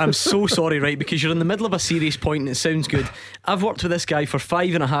sorry. I'm so sorry, right? Because you're in the middle of a serious point and it sounds good. I've worked with this guy for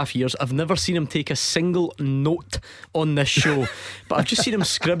 5.5 years. I've never seen him take a single note on this show, but I've just seen him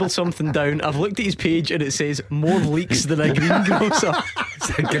scribble something down. I've looked at his page and it says more leaks than a greengrocer. It's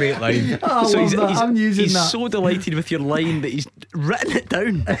a great line. I'm using he's that. so delighted with your line that he's written it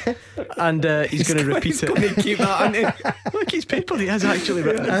down, and he's going to repeat it. Going to keep that, isn't he? Look, his paper, he has actually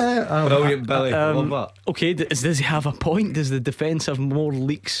written it. Brilliant, Billy. Love that. Okay, does he have a point? Does the defence have more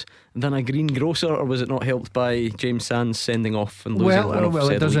leaks than a greengrocer, or was it not helped by James Sands sending off and losing? Well,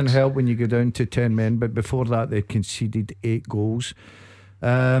 it doesn't help when you go down to 10 men, but before that they conceded 8 goals.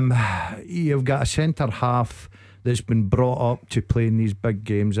 You've got a centre half that's been brought up to play in these big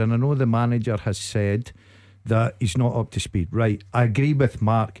games, and I know the manager has said that he's not up to speed. Right, I agree with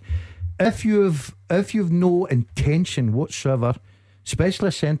Mark. If you've no intention whatsoever, especially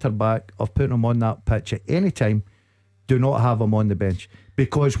a centre back, of putting him on that pitch at any time, do not have him on the bench,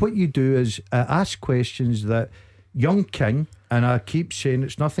 because what you do is ask questions that young King, and I keep saying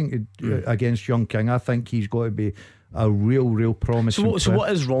it's nothing against young King, I think he's got to be a real promising. So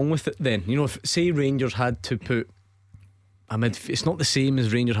what is wrong with it then? If say Rangers had to put a it's not the same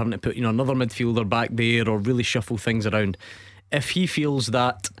as Rangers having to put another midfielder back there or really shuffle things around. If he feels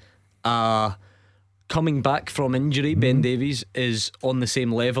that coming back from injury, Ben Davies is on the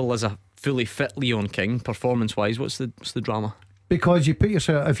same level as a fully fit Leon King performance wise, what's the drama? Because you put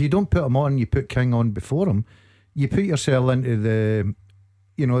yourself, if you don't put him on, you put King on before him, you put yourself into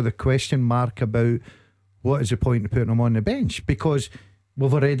the question mark about what is the point of putting him on the bench, because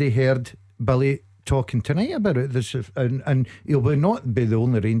we've already heard Billy talking tonight about it. And he'll not be the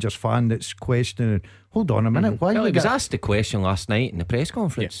only Rangers fan that's questioning, hold on a minute, why he was asked the question last night in the press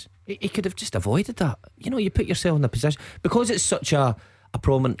conference. He could have just avoided that. You put yourself in a position, because it's such a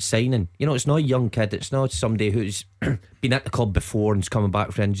prominent signing. It's not a young kid, it's not somebody who's been at the club before and's coming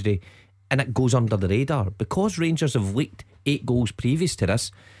back for injury, and it goes under the radar. Because Rangers have leaked 8 goals previous to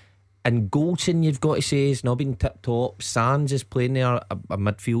this, and Goldson, you've got to say, has not been tip top. Sands is playing there, a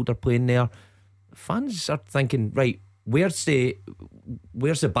midfielder playing there. Fans are thinking, right, where's the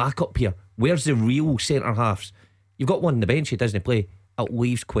backup here? Where's the real centre halves? You've got one on the bench, he doesn't play. It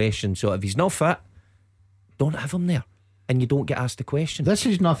leaves questions. So if he's not fit, don't have him there, and you don't get asked the question. This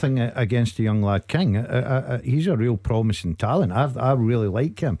is nothing against the young lad King. He's a real promising talent. I really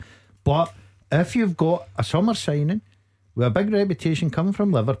like him. But if you've got a summer signing with a big reputation coming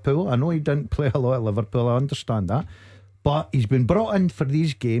from Liverpool, I know he didn't play a lot at Liverpool, I understand that, but he's been brought in for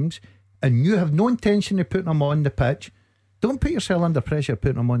these games, and you have no intention of putting him on the pitch, don't put yourself under pressure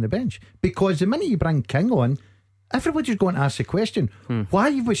putting him on the bench, because the minute you bring King on, everybody's going to ask the question, why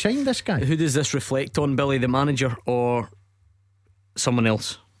have we signed this guy? Who does this reflect on, Billy, the manager or someone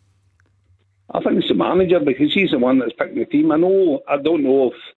else? I think it's the manager, because he's the one that's picking the team. I don't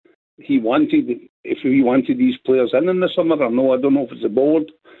know if he wanted these players in the summer or no. I don't know if it's the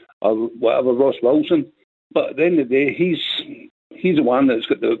board or whatever, Ross Wilson, but at the end of the day, he's the one that's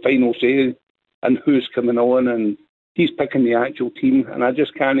got the final say and who's coming on, and he's picking the actual team. And I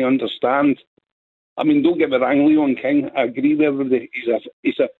just can't understand. I mean, don't get me wrong, Leon King, I agree with everybody.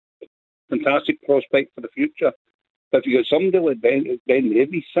 He's a fantastic prospect for the future. But if you got somebody like Ben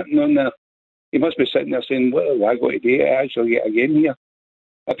Davies sitting on there, he must be sitting there saying, what have I got to do to actually get a game here?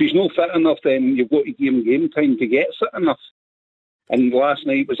 If he's not fit enough, then you've got to give him game time to get fit enough. And last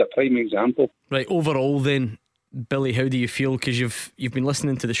night was a prime example. Right, overall then, Billy, how do you feel? Because you've been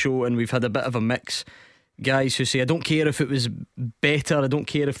listening to the show and we've had a bit of a mix. Guys who say, I don't care if it was better, I don't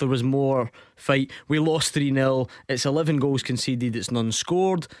care if there was more fight, we lost 3-0, it's 11 goals conceded, it's none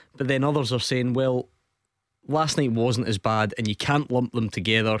scored. But then others are saying, well, last night wasn't as bad, and you can't lump them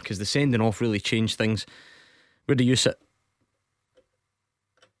together because the sending off really changed things. Where do you sit?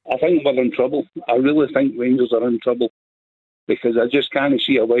 I think we're in trouble. I really think Rangers are in trouble, because I just can't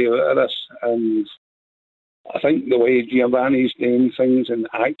see a way out of this. And I think the way Giovanni's doing things and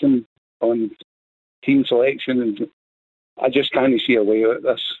acting on team selection, and I just can't see a way out of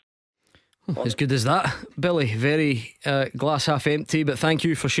this. As good as that, Billy. Very glass half empty, but thank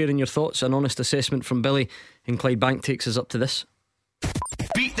you for sharing your thoughts. An honest assessment from Billy, and Clydebank takes us up to this.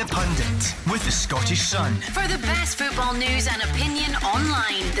 Beat the Pundit with the Scottish Sun. For the best football news and opinion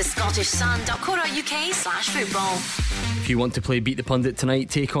online, thescottishsun.co.uk/football. If you want to play Beat the Pundit tonight,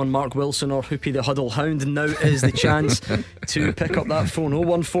 take on Mark Wilson or Hoopy the Huddle Hound, now is the chance to pick up that phone.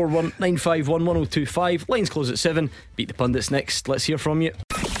 0141 951 1025. Lines close at 7. Beat the Pundits next. Let's hear from you.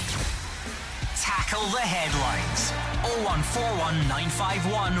 Tackle the headlines. 0141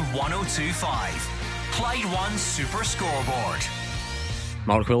 951 1025. Clyde One Super Scoreboard.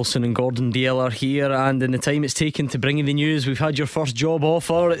 Mark Wilson and Gordon Dale are here, and in the time it's taken to bring you the news, we've had your first job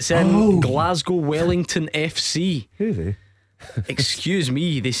offer. It's in Glasgow Wellington FC. Who are they? Excuse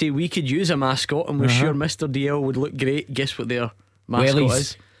me, they say we could use a mascot, and we're sure Mr. Dale would look great. Guess what their mascot Wellies.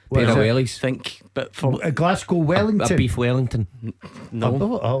 is? Pair of wellies. Think, but for Glasgow Wellington. A beef Wellington.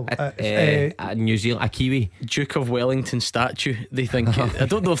 no, New Zealand, a Kiwi. Duke of Wellington statue. They think. I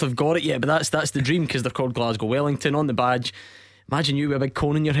don't know if they've got it yet, but that's the dream, because they're called Glasgow Wellington on the badge. Imagine you with a big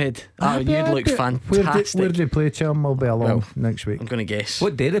cone in your head. You'd look fantastic. Where do they play, Tim? I'll be along next week. I'm going to guess.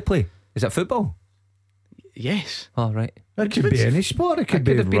 What day they play? Is it football? Yes. Oh, right. It could be any sport. It could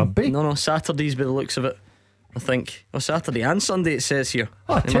be rugby. No, Saturdays by the looks of it, I think. Saturday and Sunday it says here.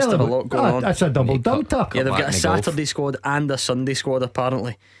 They tell must have a them. lot going on. That's a double dumper. Yeah, they've got a Saturday squad and a Sunday squad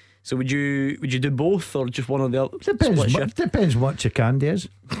apparently. So would you do both or just one or the other? Depends what your candy is.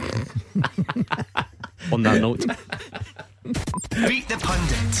 On that note, Beat the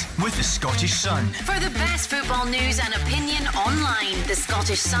Pundit with the Scottish Sun. For the best football news and opinion online,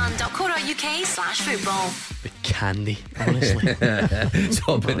 thescottishsun.co.uk/football. the candy, honestly. It's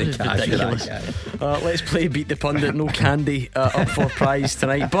all about the It's cash. ridiculous. Let's play Beat the Pundit. No candy up for prize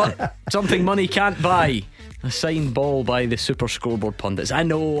tonight, but something money can't buy. A signed ball by the Super Scoreboard Pundits. I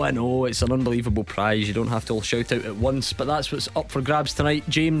know, it's an unbelievable prize. You don't have to all shout out at once, but that's what's up for grabs tonight.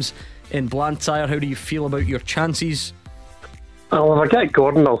 James in Blantyre, how do you feel about your chances? Well, if I get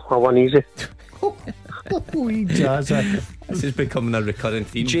Gordon, I'll win easy. This is becoming a recurring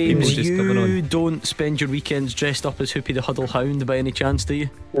theme. James, just coming on. you don't spend your weekends dressed up as Hoopy the Huddle Hound by any chance, do you?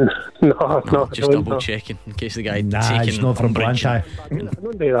 No, just double checking in case the guy it's taken not from umbrage Blantyre.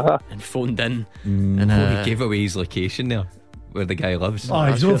 Don't do that. and phoned in. He gave away his location there, where the guy lives. Oh,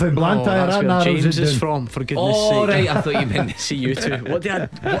 he's not from Blantyre. That's That where narrows James it is down. from, for goodness Oh, sake. right, I thought you meant. See you two. What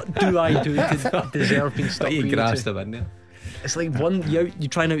do I do to deserve being stuck You with you grasped two? him in there. It's like you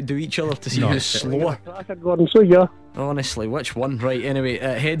try and outdo each other to see who's slower. I said Gordon, so yeah. Honestly, which one? Right, anyway,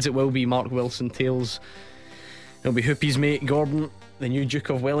 heads it will be Mark Wilson, tails it'll be Hoopy's mate Gordon, the new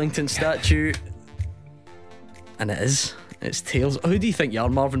Duke of Wellington statue. And it's tails. Who do you think you are,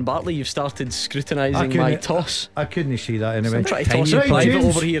 Marvin Bartley? You've started scrutinising my toss. I couldn't see that anyway. I'm trying to toss it private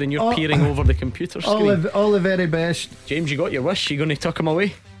over here and you're peering over the computer screen. All the very best. James, you got your wish. You going to tuck him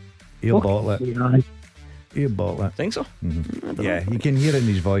away? He'll bottle it. Yeah. He'll bottle it. Think so? Yeah, you can hear it in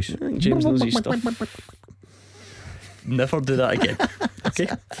his voice. I think James knows his stuff. Never do that again. Okay.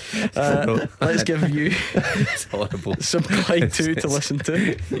 Let's give you It's horrible. some Clyde 2 to listen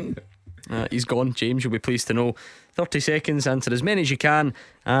to. He's gone. James, you'll be pleased to know. 30 seconds, answer as many as you can,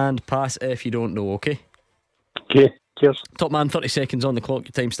 and pass if you don't know, okay? Okay, cheers. Top man, 30 seconds on the clock.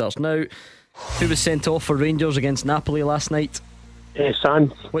 Your time starts now. Who was sent off for Rangers against Napoli last night?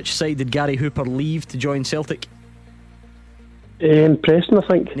 Sands. Which side did Gary Hooper leave to join Celtic? Preston, I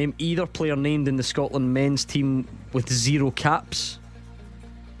think. Name either player named in the Scotland men's team with 0 caps.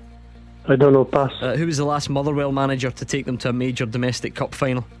 I don't know, pass. Who was the last Motherwell manager to take them to a major domestic cup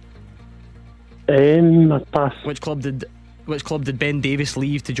final? Pass. Which club did Ben Davies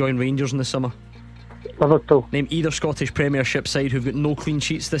leave to join Rangers in the summer? Liverpool. Name either Scottish Premiership side who've got no clean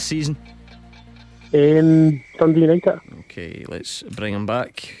sheets this season. Dundee United. Okay, let's bring him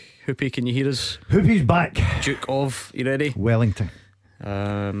back. Hoopy, can you hear us? Hoopy's back. Duke of, you ready? Wellington.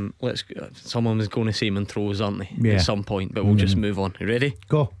 Let's. Someone was going to say Montrose, aren't they? Yeah. At some point, but we'll just move on. You ready?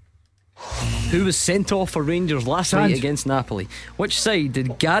 Go. Who was sent off for Rangers last night against Napoli? Which side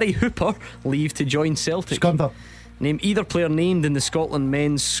did Gary Hooper leave to join Celtic? Scunthorpe. Name either player named in the Scotland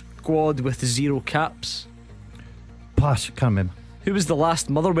men's squad with 0 caps. Pass. Can't remember. Who was the last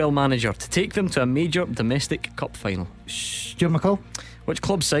Motherwell manager to take them to a major domestic cup final? Stuart McCall. Which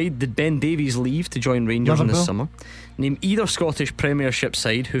club side did Ben Davies leave to join Rangers in the Liverpool. summer? Name either Scottish Premiership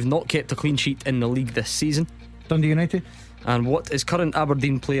side who've not kept a clean sheet in the league this season. Dundee United. And what is current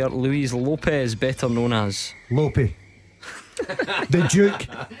Aberdeen player Luis Lopez better known as? Lope. The Duke.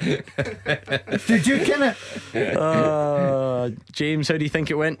 The Duke, innit? James, how do you think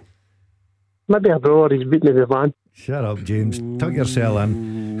it went? Maybe a draw or he's beaten the van. Shut up, James. Tuck yourself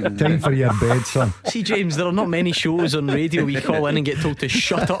in. Time for your bed, son. See, James, there are not many shows on radio we call in and get told to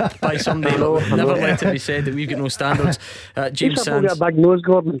shut up by somebody. I Never know. let it be said that we've got no standards. James You've Sands. got a big nose,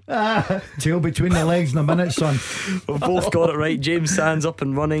 Gordon. Tail between the legs in a minute, son. We've both got it right. James Sands up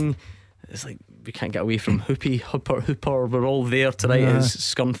and running. It's like we can't get away from Hooper. We're all there tonight. It's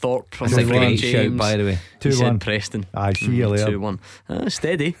Scunthorpe from That's a the great James. shout, by the way. He said 2-1. Preston. I see you later. 2-1.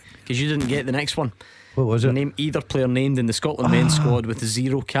 Steady, because you didn't get the next one. What was it? Name either player named in the Scotland men's squad with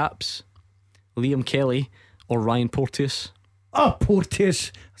 0 caps: Liam Kelly or Ryan Porteous. Oh,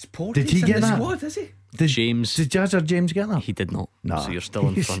 Porteous. Porteous Did he in get the that? squad, is he? Did James. Did Jazz or James get that? He did not. No. So you're still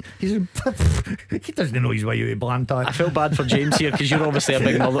in front. He doesn't know his way out of Blantyre. I feel bad for James here because you're obviously a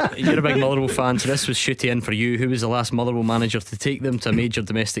big Motherwell fan. So this was shooty in for you. Who was the last Motherwell manager to take them to a major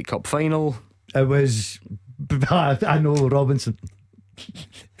domestic cup final? It was, I know, Robinson.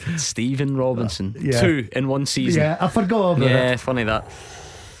 Stephen Robinson. Yeah. 2 in one season. Yeah, I forgot about Yeah, it. funny that.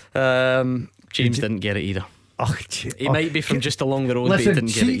 James didn't get it either. Oh, He might be from just along the road, but he Listen,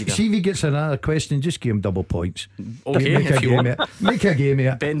 didn't get it either. see if he gets another question, just give him double points. Okay, Make a if you game want. of it. Make a game of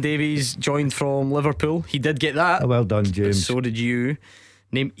it. Ben Davies joined from Liverpool. He did get that. Well done, James. So did you.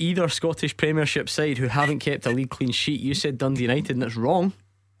 Name either Scottish Premiership side who haven't kept a league clean sheet. You said Dundee United, and it's wrong.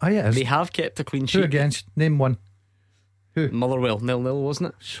 Oh, yeah, it is. They have kept a clean Who sheet. against? Name one. Motherwell 0-0, wasn't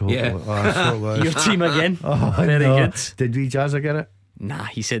it? So, Yeah. so it was. Your team again. Oh, Very no. good. Did we Jazza get it? Nah,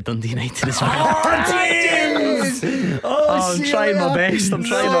 he said Dundee United as well. Oh, I'm trying my best. I'm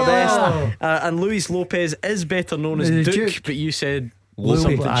trying my best. And Luis Lopez is better known as Duke, but you said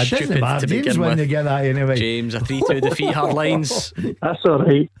something It stupid doesn't matter. to James begin when they with. get that anyway. James, a 3-2 defeat, hard lines. That's all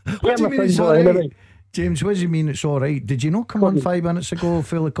right. What do you mean it's all right? James, what do you mean it's all right? Did you not come on 5 minutes ago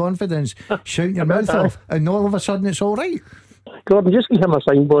full of confidence, shouting your mouth off, and all of a sudden it's all right? Gordon, just give him a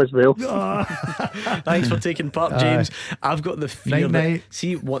sign, boy, as well. Thanks for taking part, James. I've got the fear that, Night.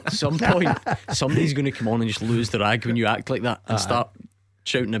 see, at some point somebody's going to come on and just lose the rag when you act like that and start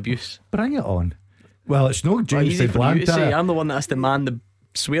shouting abuse. Bring it on. Well, it's not James Easy for for you to say. Blantyre. I'm the one that has to man the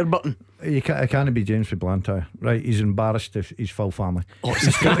swear button. It can't be James for Blantyre, right? He's embarrassed if his full family. Oh, it's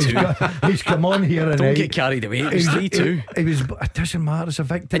 3-2. He's come on here and Don't get carried away. It was 3-2. It doesn't matter. It's a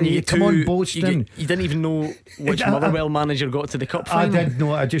victory. And you You get come on you boasting. didn't even know which I- Motherwell manager got to the cup I final. did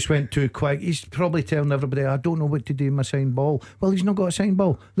know it. I just went too quick. He's probably telling everybody, I don't know what to do with my signed ball. Well, he's not got a signed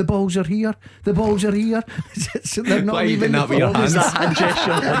ball. The balls are here. The balls are here. So they're not Why are you even doing that with your What was hands? that hand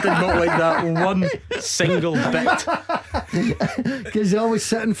gesture? I did not like that one single bit. because they always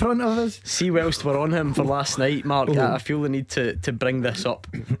sit in front of us. See, whilst we're on him for last night, Mark, I feel the need to bring this up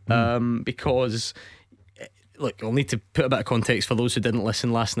because, look, I'll need to put a bit of context for those who didn't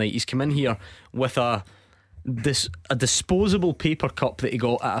listen last night. He's come in here with a disposable paper cup that he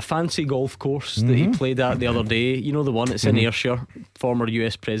got at a fancy golf course that he played at the other day. You know the one, it's in Ayrshire. Former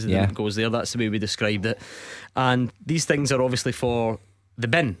US president goes there. That's the way we described it. And these things are obviously for the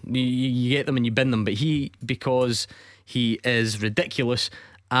bin. You get them and you bin them. But he, because he is ridiculous,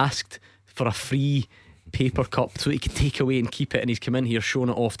 asked for a free paper cup so he could take away and keep it, and he's come in here showing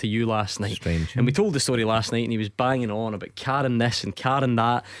it off to you last night. Strange. And we told the story last night and he was banging on about Karen this and Karen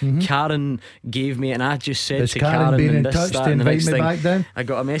that. Karen gave me, and I just said Has to Karen Karen been and in this, touch that, to and the invite next me thing. back down? I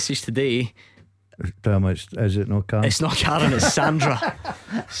got a message today. How much is it? No, Karen. It's not Karen, it's Sandra.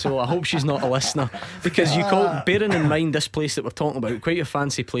 So I hope she's not a listener, because you called, bearing in mind this place that we're talking about, quite a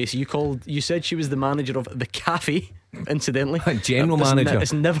fancy place. You said she was the manager of the cafe, incidentally. General manager.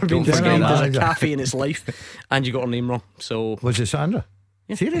 It's never been Don't forget described as a that. cafe in its life, and you got her name wrong. So Was it Sandra?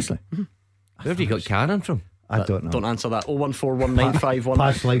 Seriously? Where have you got Karen from? I don't know. Don't answer that. 0141951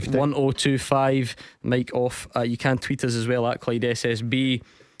 Past lifetime. 1025. Mic off. You can tweet us as well at Clyde SSB.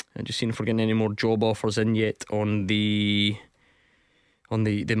 And just seeing if we're getting any more job offers in yet on the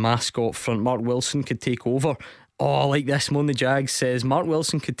mascot front. Mark Wilson could take over. Oh, I like this. Mon the Jags says Mark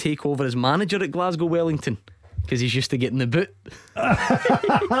Wilson could take over as manager at Glasgow Wellington because he's used to getting the boot.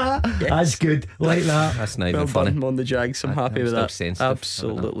 That's good. Like that. That's not Well even funny. done, Mon the Jags. I'm happy I'm with still that. sensitive.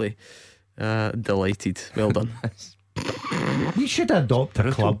 Absolutely delighted. Well done. You should adopt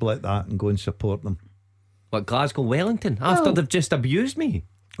a club like that and go and support them. What, Glasgow Wellington? After they've just abused me.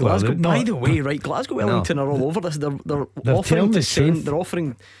 Well, Glasgow, they're not- by the way, right? Glasgow Wellington are all over this. They're They're offering telling to the send. truth. They're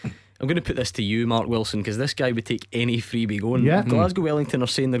offering. I'm going to put this to you, Mark Wilson, because this guy would take any freebie going. Yeah. Glasgow Wellington are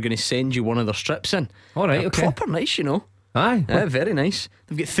saying they're going to send you one of their strips in. All right, They're okay. proper nice, you know. Aye. Yeah, very nice.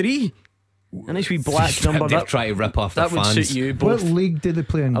 They've got 3. A nice wee black number. They're That, trying to rip off their that would fans. suit you What both. league do they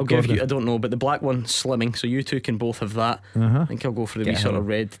play in? I'll give you. I Gordon? don't know, but the black one slimming, so you two can both have that. Uh-huh. I think I'll go for the wee Get sort him of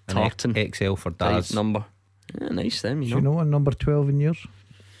red An tartan XL for type Daz. number. Yeah, nice them, Do you you know. know what number 12 in yours?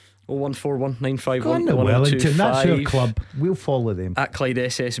 0141 Go on 951 to Wellington. That's your 1025. club. We'll follow them. At Clyde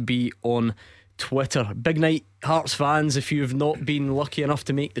SSB on Twitter. Big night, Hearts fans. If you've not been lucky enough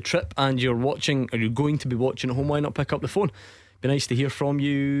to make the trip and you're watching, or you're going to be watching at home, why not pick up the phone? Be nice to hear from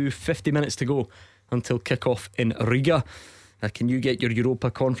you. 50 minutes to go until kick-off in Riga. Can you get your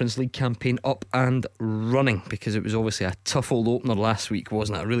Europa Conference League campaign up and running? Because it was obviously a tough old opener last week,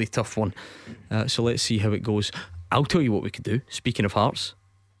 wasn't it? A really tough one. So let's see how it goes. I'll tell you what we could do. Speaking of Hearts,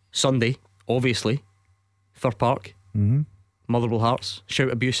 Sunday, obviously, Fir Park, Motherwell Hearts. Shout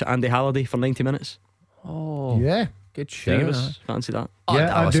abuse at Andy Halliday for 90 minutes. Oh, yeah, good shout. Either of us fancy that?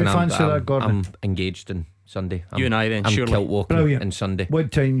 Yeah, I do fancy that, Gordon. I'm engaged in Sunday. You and I then, I'm surely. kilt walking Brilliant. in Sunday.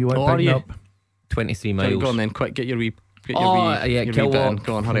 What time you want Oh, are picking you? up? 23 Sorry, miles. go on then, quick, get your wee. Get Yeah, your wee kilt bit in. walk.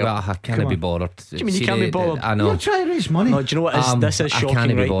 Go on, hurry up. I can't be bothered. What do you mean you can't be bothered? I know. You're trying to raise money. No, do you know what is, this is I shocking, can't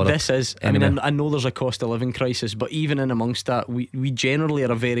be right? bothered. This is, Anyway. I mean, I know there's a cost of living crisis, but even in amongst that, we generally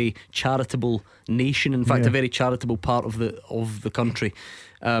are a very charitable nation. In fact, Yeah. a very charitable part of the country.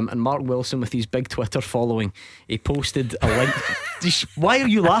 And Mark Wilson, with his big Twitter following, he posted a link. Why are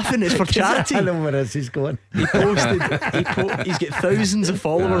you laughing? It's for charity. I know where this is going. He posted. He's got thousands of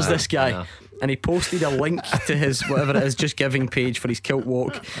followers. This guy. nah. And he posted a link to his whatever it is, Just Giving page for his kilt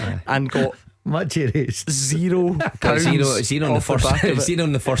walk, and got Much it is. £0 Zero on the off first. back of it. Zero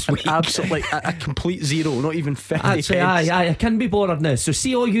on the first week. Absolutely, a complete zero, not even 50 I'd say, pence. I can be bothered now. So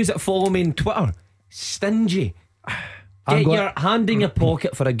see all yous that follow me on Twitter, stingy. I'm Get go- your hand in your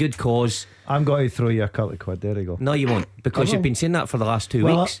pocket for a good cause. I'm going to throw you a couple of quid. There you go. No, you won't, because I you've will. been saying that for the last 2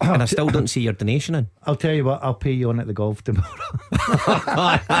 Well, weeks, and I still don't see your donation in. I'll tell you what, I'll pay you on at the golf tomorrow.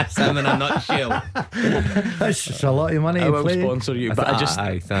 That's him in a nutshell. That's just a lot of money I to will play. sponsor you, but I just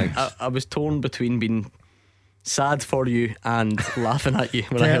thanks. I was torn between being sad for you and laughing at you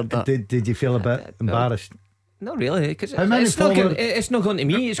when I heard that. Did you feel a bit embarrassed? Not really, because How many it's not going, followers- it's not going to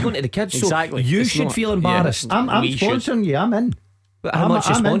me, it's going to the kids. Exactly. So you It's should not- feel embarrassed. yeah. I'm We should. sponsoring you. I'm in. But how much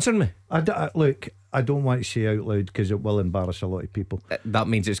you I'm in. sponsoring me? Look, I don't want to say out loud because it will embarrass a lot of people. That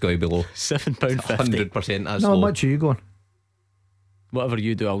means it's going to be low. £7.50. 100% that's No, how low. much are you going? Whatever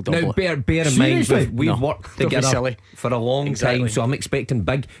you do, I'll double Now, it. bear in mind, Seriously? we've No, worked don't be together silly. for a long Exactly. time, so I'm expecting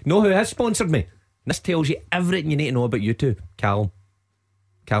big. Know who has sponsored me? This tells you everything you need to know about you two.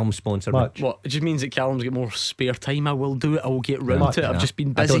 Callum sponsored Much. me. What? It just means that Callum's got more spare time. I will do it. I will get round Much, to it. I've Yeah. just been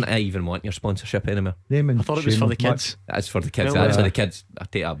I busy. don't even want your sponsorship anymore. Name and I thought it was shame for the of much. kids. That's for the kids. Well, That's for yeah. the kids. I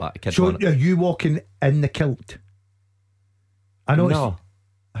take that back. Kids So want it. are you walking in the kilt? I know. No.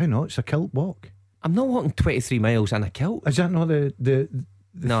 I know it's a kilt walk. I'm not walking 23 miles in a kilt. Is that not the?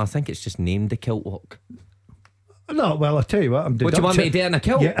 No, I think it's just named the kilt walk. No, well, I'll tell you what. I'm What do you want me to do in a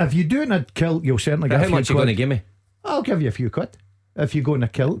kilt? Yeah, if you do it in a kilt, you'll certainly But get how a few much are you quid. going to give me? I'll give you a few quid if you go in a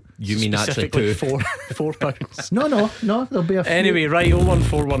kilt. You mean actually Specifically two? £4. No, there'll be a few. Anyway, right,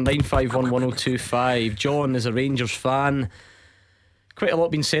 01419511025. John is a Rangers fan. Quite a lot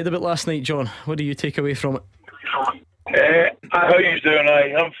been said about last night, John. What do you take away from it? How you doing?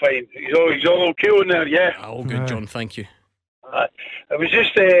 I'm fine. He's all okay on there, yeah. All good, John, thank you. It was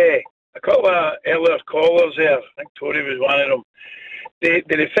just a couple of earlier callers there. I think Tory was one of them. Do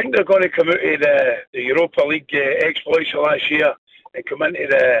they think they're going to come out of the Europa League exploits of last year and come into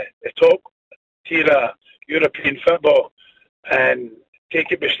the top tier of European football and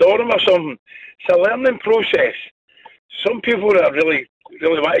take it by storm or something? It's a learning process. Some people are really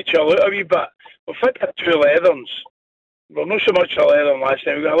want to chill out a wee bit. We've had the two leathers. Well, not so much a leather last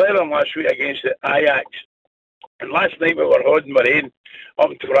night. We got a leather last week against the Ajax. And last night we were holding Marine up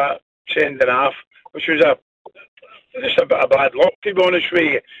until that second half, which was just a bit of bad luck, to be honest with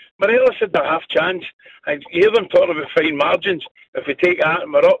you. Morelos had a half chance. I hear them talking about fine margins. If we take that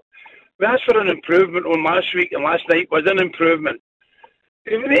and we're up, we asked for an improvement on last week, and last night was an improvement.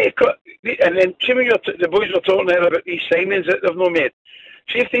 And then, see when the boys were talking there about these signings that they've not made.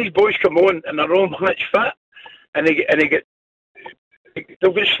 See if these boys come on and they're all match fit, and they'll get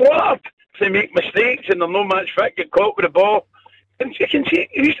slaughtered if they make mistakes and they're no match fit, get caught with the ball. And you can see,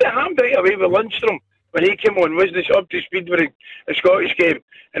 he used to hand right away with Lundstrom when he came on, wasn't he up to speed with the Scottish game,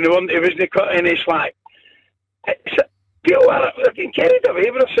 and he wasn't cut any slack. People are getting carried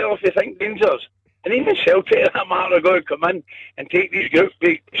away with themselves, they think Rangers. And even Celtic at that matter are going to come in and take these groups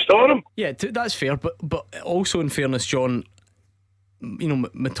by storm. Yeah, that's fair, but also in fairness, John, you know,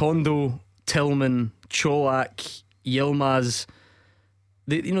 Matondo, Tillman, Cholak, Yilmaz,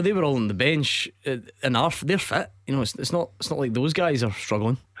 they were all on the bench and they're fit. You know, it's not like those guys are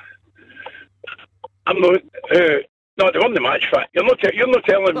struggling. I'm not. No, they won the match fit. You're not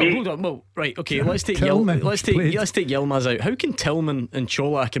telling me. Hold on. Well, right. Okay. Let's take Tillman let's take Yilmaz out. How can Tillman and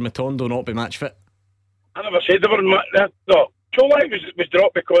Cholak and Matondo not be match fit? I never said they were. No, Colak was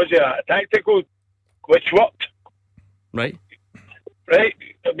dropped because of a tactical which worked. Right. Right.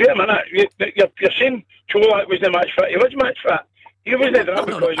 Wait a minute. You're saying Colak was the match fit. He was match fit. He wasn't dropped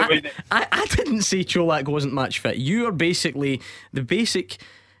because he wasn't. I didn't say Colak wasn't match fit. You are basically, the basic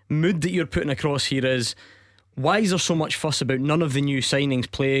mood that you're putting across here is, why is there so much fuss about none of the new signings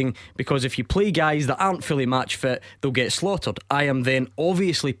playing? Because if you play guys that aren't fully match fit, they'll get slaughtered. I am then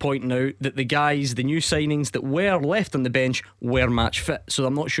obviously pointing out that the guys, the new signings that were left on the bench, were match fit. So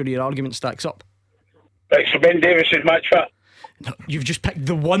I'm not sure your argument stacks up. Right, so Ben Davies is match fit. No, you've just picked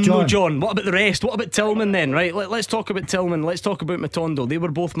the one, though, John. What about the rest? What about Tillman then? Right, let's talk about Tillman. Let's talk about Matondo. They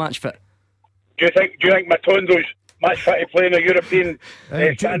were both match fit. Do you think Matondo's match fit to play in a European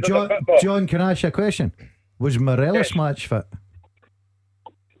standard of football? John, can I ask you a question? Was Morelos match fit?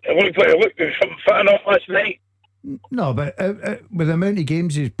 It looked fit enough last night. No, but with the amount of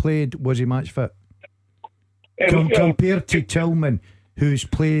games he's played, was he match fit? Compared to Tillman, who's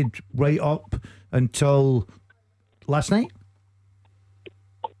played right up until last night?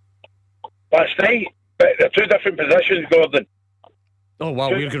 Last night? But they're two different positions, Gordon. Oh wow,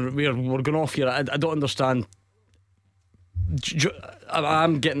 we're going off here. I don't understand.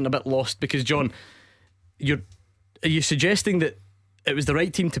 I'm getting a bit lost because, John, are you suggesting that it was the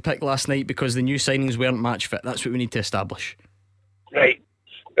right team to pick last night because the new signings weren't match fit? That's what we need to establish. Right.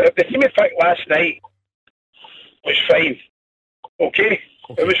 The team we picked last night was fine. Okay?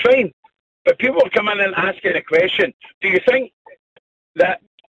 It was fine. But people are coming in and asking a question. Do you think that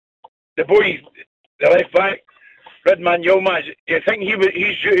the boy, the left back, Redman Yilmaz, do you think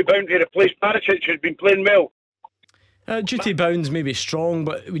he's duty bound to replace Barisic, who's been playing well? Duty bound's maybe strong,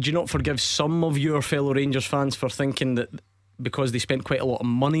 but would you not forgive some of your fellow Rangers fans for thinking that because they spent quite a lot of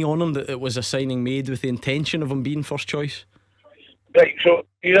money on him, that it was a signing made with the intention of him being first choice? Right, so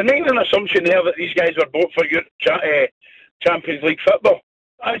you're making an assumption there that these guys were bought for your Champions League football.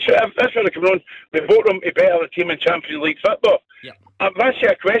 Actually, that's where they're coming on. We bought them to better the team in Champions League football. Yeah. I've asked you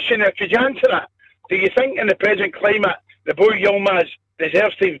a question there. Could you answer that? Do you think in the present climate the boy Yilmaz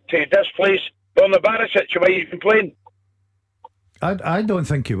deserves to displace Borna Barisic the way he's been playing? I don't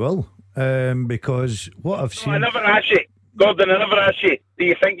think he will, because what I've seen. I never asked you, Gordon. I never asked you. Do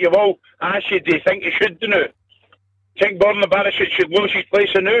you think you will? I asked you, do you think you should do now? Do you think Borna Barisic should lose his place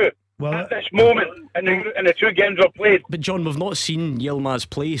now? Well, at this moment, in the two games we've played. But John, we've not seen Yilmaz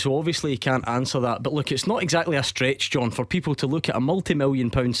play, so obviously he can't answer that. But look, it's not exactly a stretch, John, for people to look at a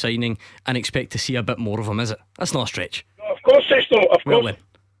multi-million-pound signing and expect to see a bit more of him, is it? That's not a stretch. No, of course it's not. Of course. Then.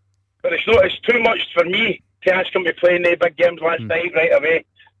 But it's not. It's too much for me to ask him to play in the big games last night right away.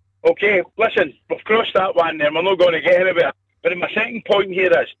 Okay, listen, we've crossed that one there. We're not going to get anywhere. But my second point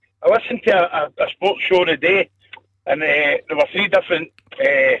here is, I listened to a sports show today, and there were three different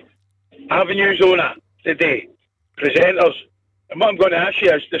avenues on it today, presenters. And what I'm going to ask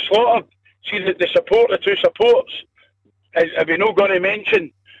you is, the slaughter, see the two supports, are we not going to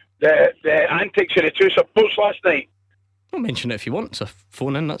mention the antics of the two supports last night? I'll mention it if you want. It's a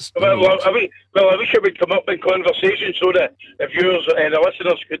phone in. That's I wish it would come up in conversation so that the viewers and the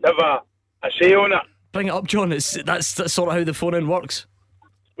listeners could have a say on it. Bring it up, John. That's sort of how the phone in works.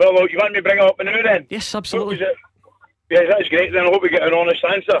 Well, you want me to bring it up now then? Yes, absolutely. Yes, that's great. Then I hope we get an honest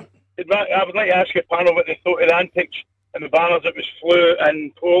answer. I would like to ask your panel what they thought of the antics and the banners that was flew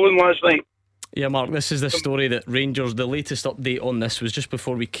in Poland last night. Yeah, Mark, this is the story that Rangers, the latest update on this was just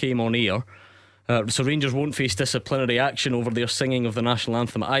before we came on air. So Rangers won't face disciplinary action over their singing of the national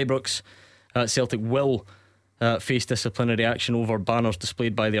anthem at Ibrox. Celtic will face disciplinary action over banners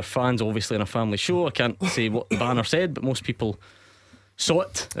displayed by their fans, obviously in a family show. I can't say what the banner said, but most people saw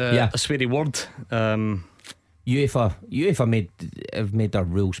it. A sweary word. UEFA have made their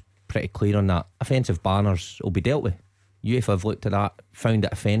rules pretty clear on that. Offensive banners will be dealt with. UEFA have looked at that, found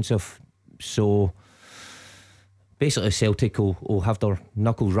it offensive, so basically Celtic will have their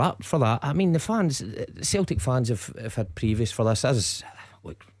knuckles wrapped for that. I mean, the Celtic fans have had previous for this, as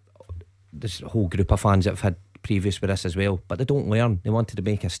like this whole group of fans that have had previous with this as well, but they don't learn. They wanted to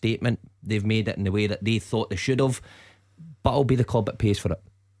make a statement, they've made it in the way that they thought they should have, but it'll be the club that pays for it.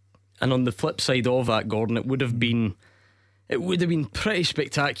 And on the flip side of that, Gordon, it would have been pretty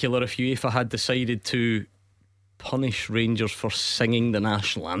spectacular if UEFA had decided to punish Rangers for singing the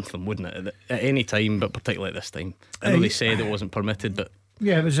national anthem, wouldn't it? At any time, but particularly at this time. I know they said it wasn't permitted, but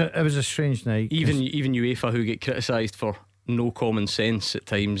yeah, it was a strange night. Even UEFA, who get criticised for no common sense at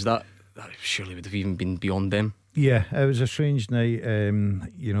times, that surely would have even been beyond them. Yeah, it was a strange night. And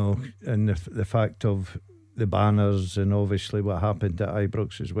the fact of the banners and obviously what happened at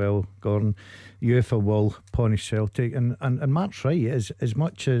Ibrox as well, Gordon. UEFA will punish Celtic, and Mark's right. As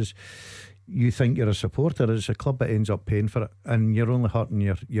much as you think you're a supporter. It's a club that ends up paying for it, and you're only hurting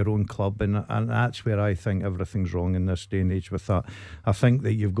your own club, and that's where I think everything's wrong in this day and age with that. I think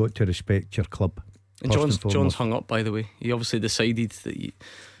that you've got to respect your club. And John's hung up, by the way. He obviously decided that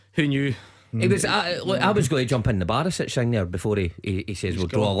who knew. It was. I was going to jump in the Barisic thing there before he says we'll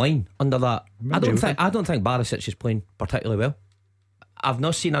draw a line under that. I don't think Barisic is playing particularly well. I've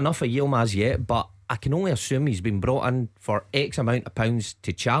not seen enough of Yilmaz yet, but I can only assume he's been brought in for X amount of pounds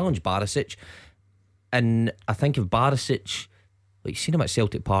to challenge Barisic. And I think if Barisic, like, seen him at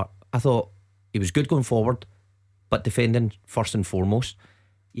Celtic Park, I thought he was good going forward, but defending first and foremost.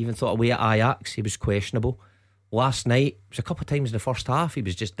 Even thought away at Ajax he was questionable. Last night, it was a couple of times in the first half he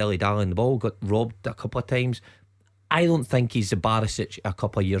was just dilly-dallying the ball, got robbed a couple of times. I don't think he's the Barisic a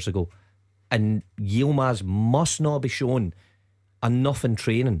couple of years ago. And Yilmaz must not be shown enough in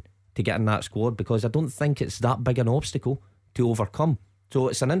training to get in that squad, because I don't think it's that big an obstacle to overcome. So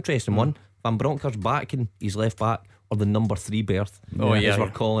it's an interesting one. Van Bronckhorst's back and he's left back, or the number 3 berth, as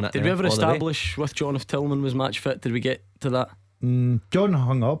we're calling it. Did we ever establish with John if Tillman was match fit? Did we get to that? John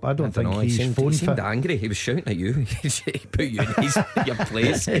hung up. I don't think he's phone fit. He seemed angry. He was shouting at you. He put you in your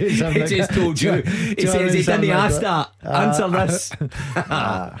place. He just told you. He says he didn't ask that. Answer this.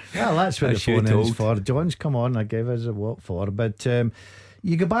 Well, that's what the phone is for. John's come on. I gave us a what for. But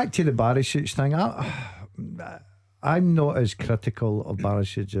you go back to the Barisic thing. I'm not as critical of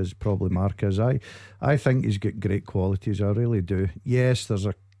Barisic as probably Mark is. I think he's got great qualities. I really do. Yes, there's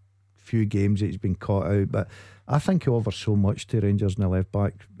a few games that he's been caught out, but I think he offers so much to Rangers in the left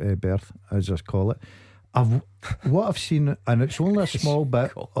back berth, as I call it. What I've seen, and it's only a small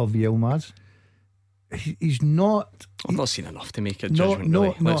bit of Yilmaz. He's not. I've not seen enough to make a judgment.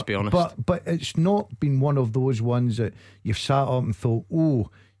 Really, let's be honest. But it's not been one of those ones that you've sat up and thought, oh,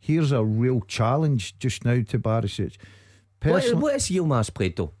 here's a real challenge just now to Barisic. What has Yilmaz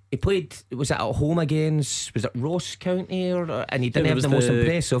played though? He played, was it at home against, was it Ross County, and he didn't have the most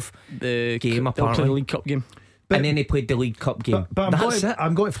impressive game apparently. The League Cup game. And then he played the League Cup game. But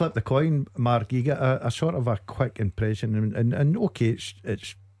I'm going to flip the coin, Mark. You get a sort of a quick impression, and okay,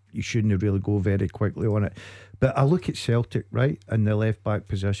 it's you shouldn't really go very quickly on it. But I look at Celtic, right, in the left back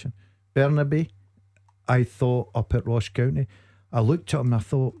position. Bernabe, I thought up at Ross County, I looked at him and I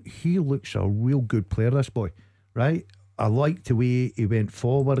thought he looks a real good player, this boy, right? I liked the way he went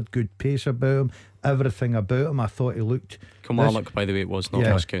forward, good pace about him, everything about him. I thought he looked. Kilmarnock, by the way, it was not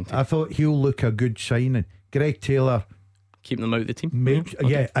Ross County. I thought he'll look a good signing. Greg Taylor, keeping them out of the team.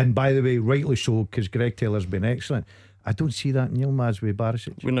 Yeah, and by the way, rightly so, because Greg Taylor's been excellent. I don't see that in Yilmaz with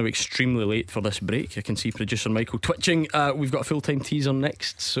Barisic. We're now extremely late for this break. I can see producer Michael twitching. We've got a full-time teaser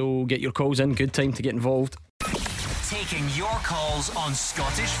next, so get your calls in. Good time to get involved. Taking your calls on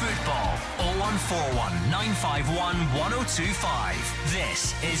Scottish football. 0141 951 1025.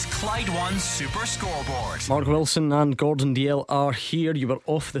 This is Clyde One Super Scoreboard. Mark Wilson and Gordon Dalziel are here. You were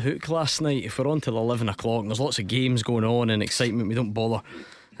off the hook last night. If we're on till 11 o'clock and there's lots of games going on and excitement, we don't bother.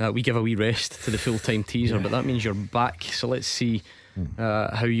 We give a wee rest to the full-time teaser, but that means you're back. So let's see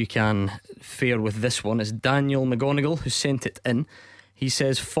how you can fare with this one. It's Daniel McGonigal who sent it in. He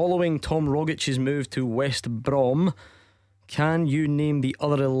says, following Tom Rogic's move to West Brom, can you name the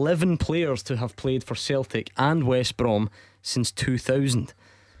other 11 players to have played for Celtic and West Brom since 2000?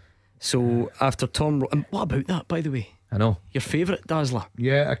 So after Tom, what about that, by the way? I know your favourite Dazzler.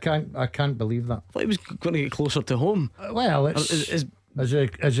 Yeah, I can't believe that. I thought he was going to get closer to home. Well, it's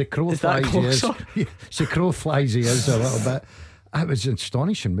as a crow flies, he is. As a crow flies, he is a little bit. It was an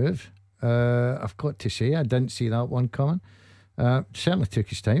astonishing move. I've got to say, I didn't see that one coming. Certainly took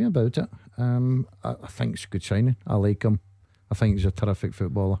his time about it. I think it's a good signing. I like him. I think he's a terrific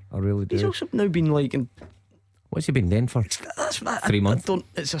footballer. I really do. He's also now been like what's he been then for? 3 months.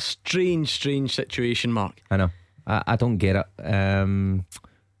 It's a strange situation, Mark. I know. I don't get it.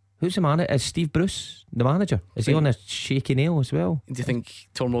 Who's the manager? Is Steve Bruce the manager? Is he on a shaky nail as well? Do you think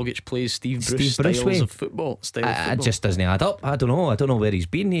Tom Rogic plays Steve Bruce styles of football? It just doesn't add up. I don't know where he's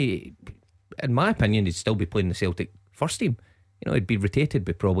been. In my opinion, he'd still be playing the Celtic first team. You know, he'd be rotated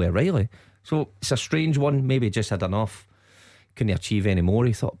by probably O'Reilly. So it's a strange one. Maybe just had enough. Couldn't achieve any more.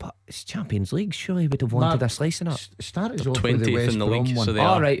 He thought, but it's Champions League. Surely would have wanted a slice in it. Started off with the West Brom one. So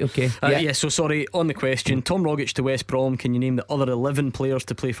right, okay. Yeah. So sorry, on the question, Tom Rogic to West Brom. Can you name the other 11 players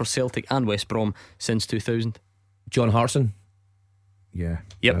to play for Celtic and West Brom since 2000? John Hartson. Yeah.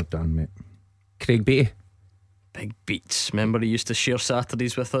 Yep. Well done, mate. Craig Beattie. Big beats. Remember he used to share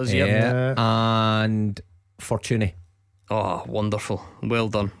Saturdays with us. Yeah. And Fortuny. Oh, wonderful. Well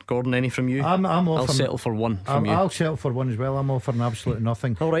done. Gordon, any from you? I'll settle for one from you. I'll settle for one as well. I'm offering absolutely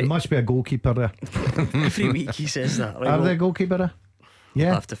nothing. All right. There must be a goalkeeper there. Every week he says that. Right, Are there a goalkeeper there? Yeah.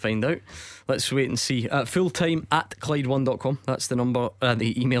 We'll have to find out. Let's wait and see. Fulltime at Clyde1.com. That's the number,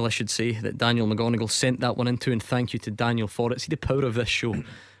 the email I should say, that Daniel McGonigal sent that one into, and thank you to Daniel for it. See the power of this show.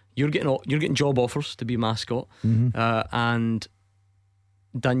 You're getting job offers to be mascot, and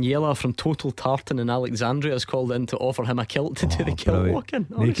Daniela from Total Tartan in Alexandria has called in to offer him a kilt to do the kilt brilliant.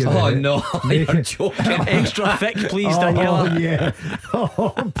 walking. Oh no, you're joking. Extra thick, please, Daniela. Oh yeah.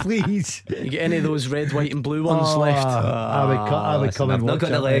 Oh please. You get any of those red, white, and blue ones left? I would come and I've not watch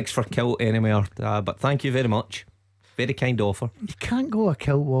got the it. legs for kilt anywhere, but thank you very much. Very kind offer. You can't go a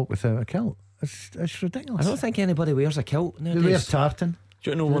kilt walk without a kilt. It's ridiculous. I don't think anybody wears a kilt They nowadays. wear tartan.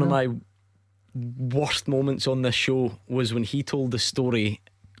 Do you know one of my worst moments on this show was when he told the story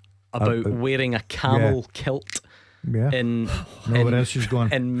about wearing a camel kilt in where else is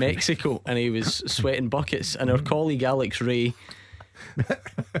going in Mexico, and he was sweating buckets, and our colleague Alex Ray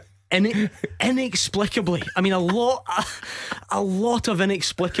inexplicably, I mean, a lot of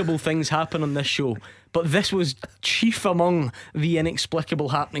inexplicable things happen on this show, but this was chief among the inexplicable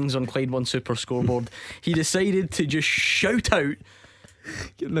happenings on Clyde One Super Scoreboard. He decided to just shout out,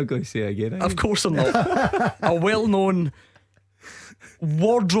 you're not going to say it again, of course I'm not, a well-known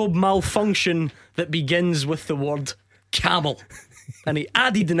wardrobe malfunction that begins with the word camel, and he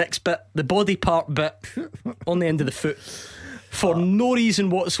added the next bit, the body part bit, on the end of the foot for no reason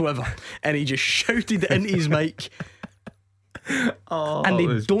whatsoever, and he just shouted it into his mic. And they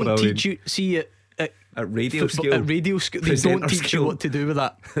don't brilliant. teach you, see it at radio school. At radio school, they Presenter don't teach school. you what to do with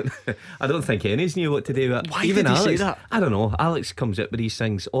that. I don't think Ennis knew what to do with it. Why Even did he Alex, say that? I don't know. Alex comes up with these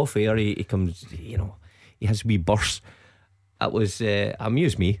things off air. He comes, he has wee bursts. That was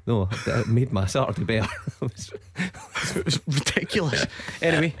amused me. No, it made my Saturday better. It was ridiculous.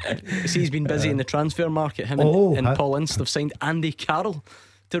 Anyway, see, he's been busy in the transfer market. Him and Paul Inst have signed Andy Carroll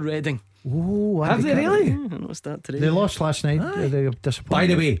to Reading. Oh, have they really? I noticed that today. They lost last night. They were disappointed. By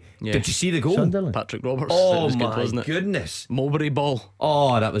the way, did you see the goal? Sunderland. Patrick Roberts. Oh It was good, my wasn't it? goodness! Mowbray ball.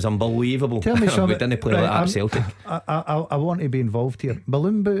 Oh, that was unbelievable. Tell me something. We didn't play like that at Celtic. I want to be involved here.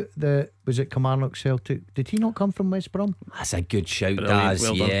 Malumbu, was it Kilmarnock Celtic? Did he not come from West Brom? That's a good shout, Brilliant. Daz.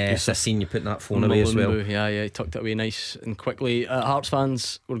 Well done. Yes, I seen you putting that phone away as well. Malumbu, yeah, he tucked it away nice and quickly. Hearts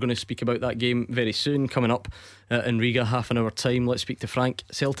fans, we're going to speak about that game very soon, coming up in Riga, half an hour time. Let's speak to Frank,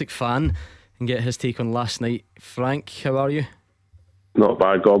 Celtic fan, and get his take on last night. Frank, how are you? Not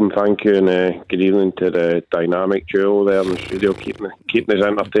bad, Gordon, thank you, and good evening to the dynamic duo there in the studio, keeping us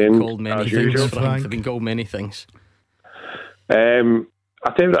entertained. Called many as things, usual. Frank. They've been called many things. I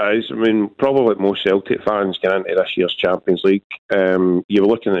tell you what it is, I mean, probably like most Celtic fans get into this year's Champions League, you were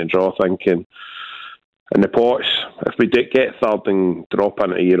looking at the draw thinking, in the pots, if we did get third and drop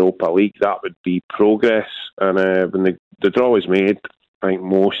into Europa League, that would be progress. And when the draw was made, I think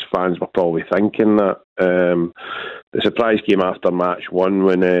most fans were probably thinking that. The surprise game after match one,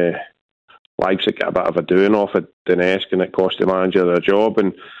 when Leipzig got a bit of a doing off at Donetsk, and it cost the manager their job.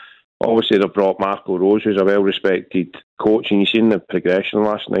 And obviously they've brought Marco Rose, who's a well-respected coach, and you've seen the progression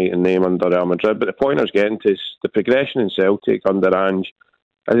last night in name under Real Madrid. But the point I was getting to is the progression in Celtic under Ange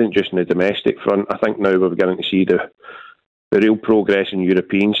isn't just in the domestic front. I think now we're beginning to see the real progress in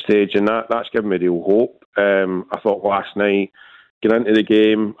European stage, and that's given me real hope. I thought last night, getting into the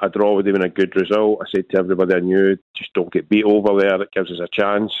game, a draw would have been a good result. I said to everybody I knew, just don't get beat over there, it gives us a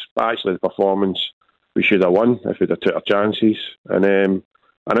chance. But actually the performance, we should have won if we'd have took our chances. And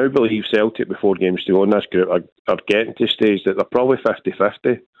I now believe Celtic, with 4 games to go in this group, are getting to a stage that they're probably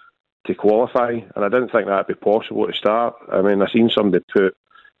 50-50 to qualify, and I didn't think that would be possible to start. I mean, I seen somebody put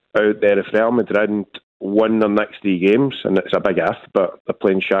out there, if Real Madrid win their next 3 games, and it's a big if, but they're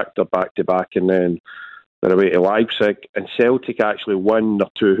playing Shakhtar back-to-back, and then they're away to Leipzig, and Celtic actually win their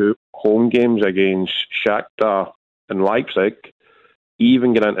 2 home games against Shakhtar and Leipzig,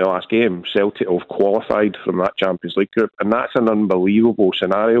 even getting into the last game, Celtic have qualified from that Champions League group, and that's an unbelievable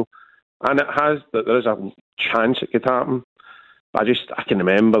scenario. And there is a chance it could happen. I can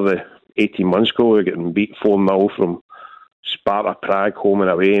remember the 18 months ago, we were getting beat 4-0 from Sparta Prague, home and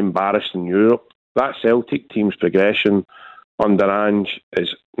away, embarrassed in Europe. That Celtic team's progression under Ange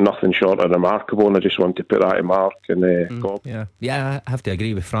is nothing short of remarkable, and I just want to put that in mark. And I have to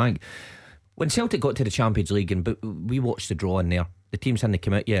agree with Frank. When Celtic got to the Champions League, and we watched the draw in there, the teams hadn't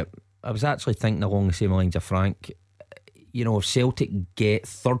come out yet. I was actually thinking along the same lines of Frank. You know, if Celtic get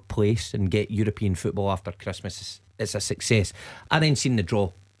 3rd place and get European football after Christmas, it's a success. I then seen the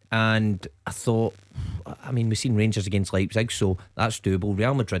draw, and I thought, I mean, we've seen Rangers against Leipzig, so that's doable.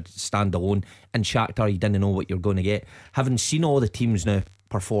 Real Madrid stand alone, and Shakhtar, you didn't know what you're going to get. Having seen all the teams now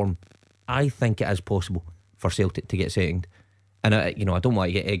perform, I think it is possible for Celtic to get second. And I don't want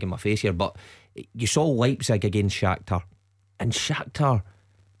to get egg in my face here, but you saw Leipzig against Shakhtar, and Shakhtar,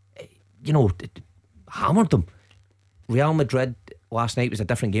 hammered them. Real Madrid last night was a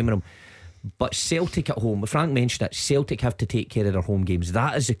different game with them. But Celtic at home, Frank mentioned it, Celtic have to take care of their home games.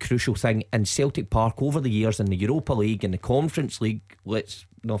 That is a crucial thing. And Celtic Park over the years in the Europa League and the Conference League, let's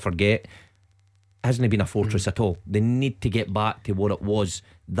not forget, hasn't been a fortress at all. They need to get back to what it was.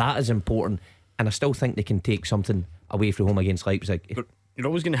 That is important. And I still think they can take something away from home against Leipzig. But you're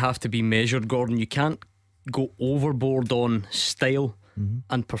always going to have to be measured, Gordon. You can't go overboard on style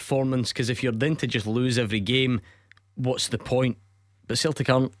and performance, because if you're then to just lose every game, what's the point? But Celtic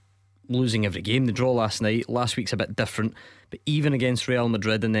aren't losing every game. The draw last night, last week's a bit different, but even against Real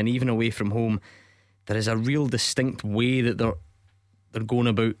Madrid and then even away from home, there is a real distinct way that they're going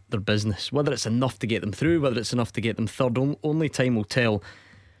about their business. Whether it's enough to get them through, whether it's enough to get them third, only time will tell.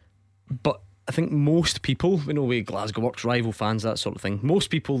 But I think most people, we Glasgow Works, rival fans, that sort of thing, most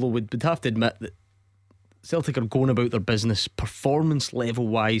people though would have to admit that Celtic are going about their business performance level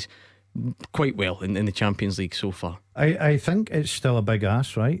wise quite well in the Champions League so far. I think it's still a big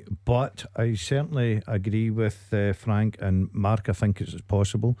ask, right? But I certainly agree with Frank and Mark. I think it's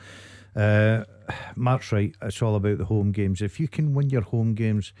possible. Mark's right, it's all about the home games. If you can win your home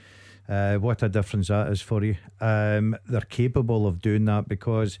games, what a difference that is for you. They're capable of doing that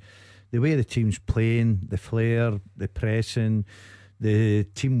because the way the team's playing, the flair, the pressing, the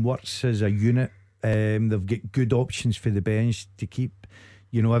team works as a unit. They've got good options for the bench to keep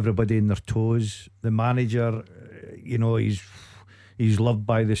everybody in their toes. The manager, he's loved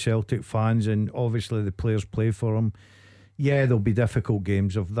by the Celtic fans, and obviously the players play for him. Yeah, there'll be difficult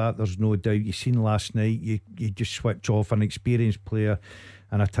games, of that there's no doubt. You seen last night, you just switch off. An experienced player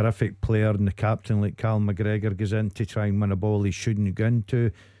and a terrific player, and the captain like Cal McGregor goes in to try and win a ball he shouldn't go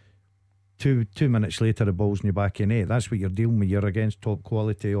into. 2 minutes later the ball's in your back of net. That's what you're dealing with. You're against top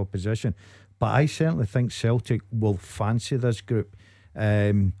quality opposition. But I certainly think Celtic will fancy this group.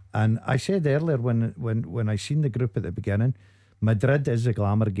 And I said earlier when I seen the group at the beginning, Madrid is a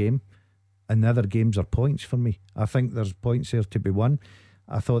glamour game, and the other games are points for me. I think there's points there to be won.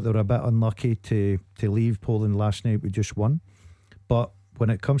 I thought they were a bit unlucky to leave Poland last night with just one, but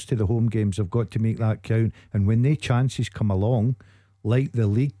when it comes to the home games, I've got to make that count. And when they chances come along, like the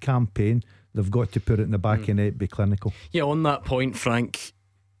league campaign, they've got to put it in the back of net, be clinical. Yeah, on that point, Frank,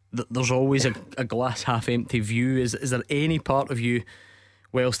 there's always a glass half empty view. Is there any part of you,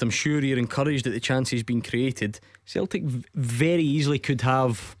 whilst I'm sure you're encouraged that the chances been created, Celtic very easily could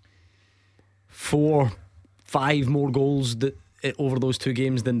have 4-5 more goals over those 2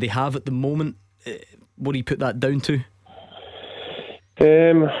 games than they have at the moment? What do you put that down to?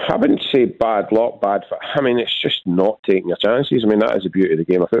 I wouldn't say bad luck, it's just not taking your chances. That is the beauty of the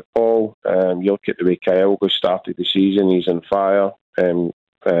game of football. You look at the way Kyogo started the season, he's on fire.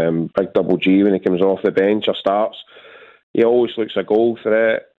 Big Double G, when he comes off the bench or starts, he always looks a goal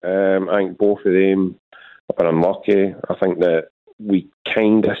threat. I think both of them have been unlucky. I think that we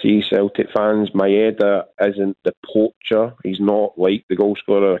kind of see Celtic fans, Maeda isn't the poacher. He's not like the goal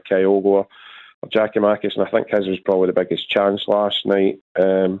scorer of Kyogo or Giakoumakis, and I think his was probably the biggest chance last night.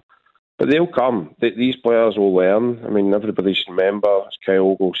 But they'll come. These players will learn. Everybody should remember, as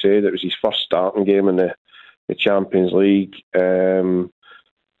Kyogo said, it was his first starting game in the Champions League.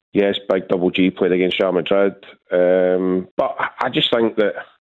 Yes, Big Double G played against Real Madrid, but I just think that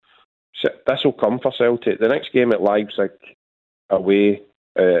this will come for Celtic. The next game at Leipzig away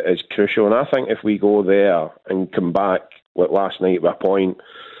is crucial, and I think if we go there and come back like last night with a point,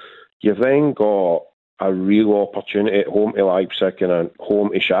 you've then got a real opportunity at home to Leipzig and at home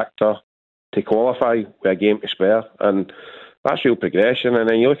to Shakhtar to qualify with a game to spare, and that's real progression. And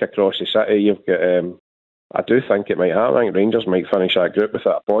then you look across the city, you've got I do think it might happen. I think Rangers might finish that group with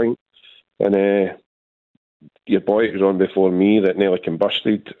that point. And your boy who was on before me that nearly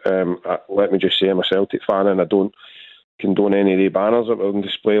combusted, let me just say I'm a Celtic fan and I don't condone any of the banners that were on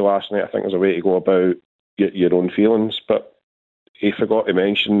display last night. I think there's a way to go about your own feelings. But he forgot to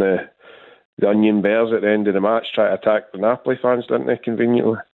mention the Onion Bears at the end of the match try to attack the Napoli fans, didn't they,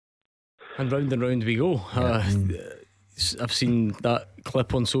 conveniently? And round we go. I've seen that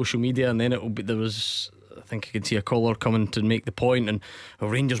clip on social media, and then there was, I think I could see a caller coming to make the point, and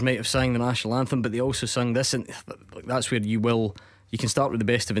Rangers might have sang the national anthem, but they also sang this, and that's where you can start with the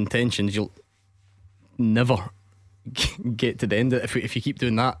best of intentions. You'll never get to the end of it if you keep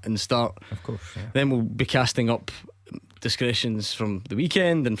doing that and start. Of course, yeah. Then we'll be casting up discretions from the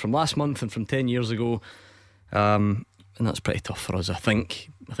weekend and from last month and from 10 years ago, and that's pretty tough for us. I think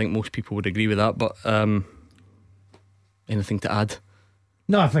most people would agree with that, but anything to add?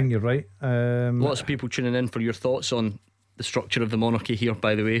 No, I think you're right. Lots of people tuning in for your thoughts on the structure of the monarchy here,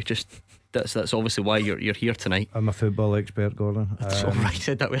 by the way. Just that's obviously why you're here tonight. I'm a football expert, Gordon. That's all right.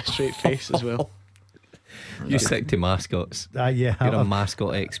 Said that with a straight face as well. You stick to mascots. Yeah, you're a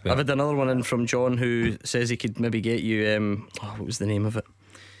mascot expert. I've had another one in from John who says he could maybe get you. What was the name of it?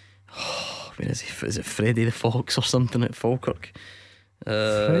 Where is he? Is it Freddie the Fox or something at Falkirk?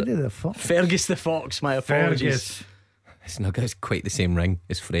 Freddie the Fox. Fergus the Fox. My apologies. It's not got quite the same ring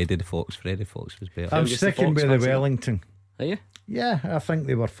as Freddie the Fox. Freddie the Fox was better. I'm sticking with the Wellington. Are you? Yeah, I think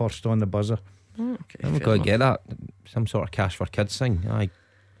they were first on the buzzer. Okay, I'm going to get that. Some sort of cash for kids thing. Aye.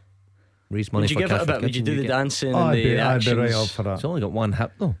 Raise money would you for give cash it a for bit? kids. Would you do the dancing Oh, and the I'd actions? be right up for that. It's only got one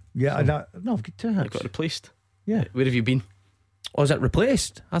hip though. Yeah, So- no, I've got two It hits. got replaced. Yeah. Where have you been? Oh, is it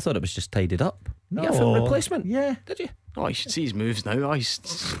replaced? I thought it was just tidied up. No. You get a full replacement? Yeah. Did you? Oh, you should see his moves now. Oh, he's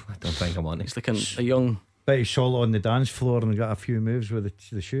I don't think I'm on it. like a young. Bet he saw on the dance floor and got a few moves with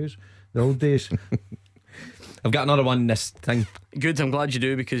the shoes. The old days. I've got another one this thing. Good, I'm glad you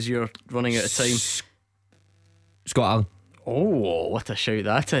do because you're running out of time. Scott Allen. Oh, what a shout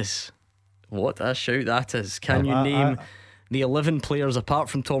that is. What a shout that is. Can you name the 11 players apart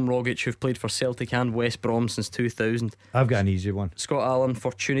from Tom Rogic who've played for Celtic and West Brom since 2000? I've got an easy one. Scott Allen,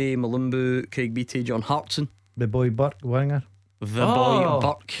 Fortuny, Malumbu, Craig Beattie, John Hartson. The boy Burke, winger. The boy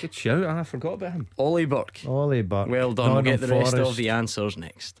Burke. Good shout. I forgot about him. Ollie Burke. Ollie Burke. Well done. We'll get the rest Forest. of the answers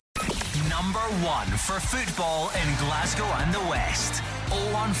next. Number 1 for football in Glasgow and the West.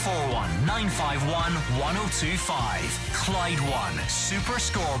 0141 951 1025. Clyde One Super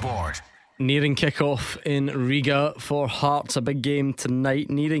Scoreboard. Nearing kick-off in Riga for Hearts, a big game tonight,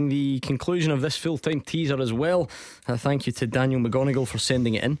 nearing the conclusion of this full-time teaser as well. Thank you to Daniel McGonigal for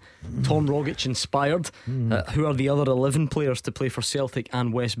sending it in. Tom Rogic inspired. Who are the other 11 players to play for Celtic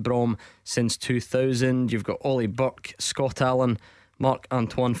and West Brom since 2000? You've got Ollie Burke, Scott Allen,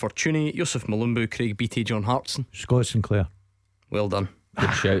 Marc-Antoine Fortuny, Yusuf Malumbu, Craig Beattie, John Hartson. Scott Sinclair. Well done.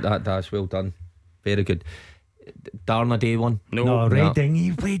 Good shout that, Daz. Well done. Very good. Darna Day one. No, Reading.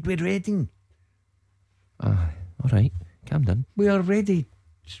 He played with Reading. Alright, calm down. We already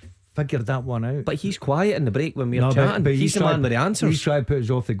figured that one out. But he's quiet in the break when we're chatting. But he's the man with the answers. He's trying to put us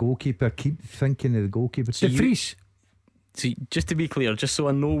off the goalkeeper. Keep thinking of the goalkeeper. So De Vries. See, just to be clear, just so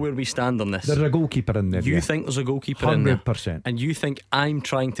I know where we stand on this, There's a goalkeeper in there. you think there's a goalkeeper in there 100%. and you think I'm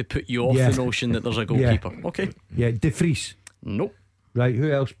trying to put you off Yeah. the notion that there's a goalkeeper. Okay. Yeah, De Vries. Nope. Right, who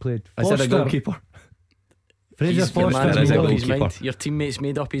else played? I said a goalkeeper. Fraser Your Foster. man's There is made a up his goalkeeper. mind. Your teammates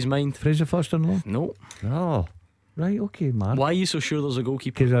made up his mind. Fraser Foster in law. No. Oh. Right, okay, man. Why are you so sure there's a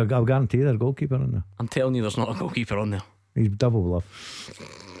goalkeeper? Because I'll guarantee there's a goalkeeper in there. I'm telling you there's not a goalkeeper on there. He's double bluff.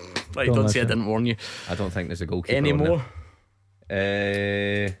 Right, Don't don't say I listen. didn't warn you. I don't think there's a goalkeeper Any on more?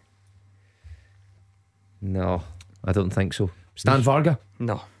 there. No, I don't think so. Stan Varga.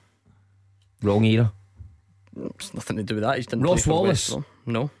 No. Wrong era. It's nothing to do with that. He's done Ross Wallace.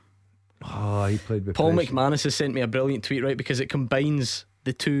 No. Oh, he played with Paul Preston. McManus has sent me a brilliant tweet, right, because it combines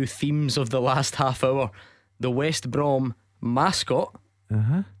the two themes of the last half hour. The West Brom mascot.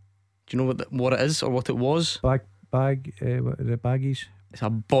 Uh-huh. Do you know what it is or what it was? What, the baggies. It's a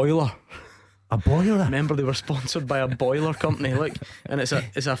boiler. A boiler. Remember they were sponsored by a boiler company, look, and it's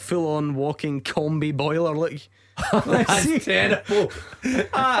a full-on walking combi boiler, look. That's terrible.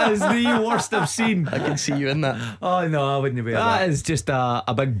 That is the worst I've seen. I can see you in that. Oh no, I wouldn't be That is just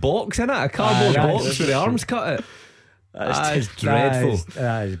a big box, isn't it? A cardboard that box is- with the arms cut it. That is dreadful.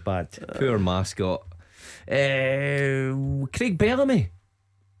 That is bad. Poor mascot. Craig Bellamy.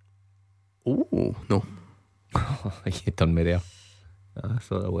 Oh no. You done me there. I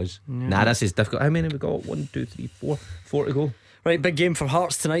thought it was. Nah, this is difficult. How many have we got? 1, 2, 3, 4. 4 to go. Right, big game for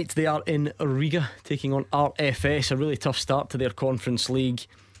Hearts tonight. They are in Riga taking on RFS. A really tough start to their Conference League.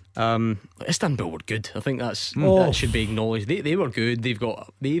 Istanbul were good. I think that should be acknowledged. They were good. They've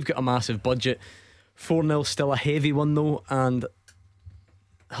got a massive budget. 4-0 still a heavy one though, and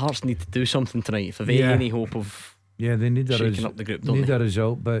Hearts need to do something tonight if they've any hope of they need shaking up the group, don't need they? a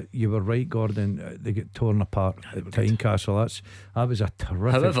result. But you were right, Gordon. They get torn apart at Tynecastle. That was a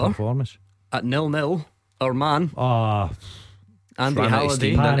terrific performance. At 0-0, our man Andy ran out of Halliday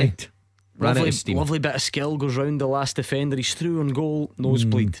steam, didn't he? Ran out of steam. lovely bit of skill, goes round the last defender, he's through on goal,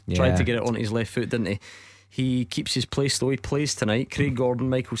 nosebleed, tried to get it on his left foot, didn't he? He keeps his place though. He plays tonight. Craig Gordon,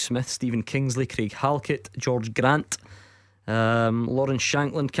 Michael Smith, Stephen Kingsley, Craig Halkett, George Grant, Lawrence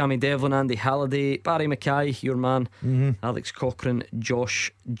Shankland, Cammy Devlin, Andy Halliday, Barry Mackay, your man, Alex Cochrane,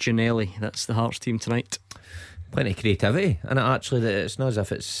 Josh Ginnelly. That's the Hearts team tonight. Plenty of creativity, and actually it's not as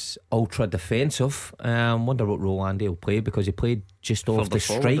if it's ultra defensive. Wonder what role Andy will play, because he played just off the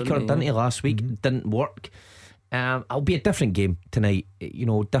striker, didn't he, last week? Didn't work. It'll be a different game tonight,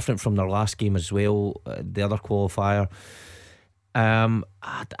 different from their last game as well, the other qualifier. I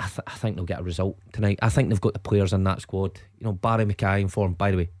think they'll get a result tonight. I think they've got the players in that squad. You know, Barry Mackay in form.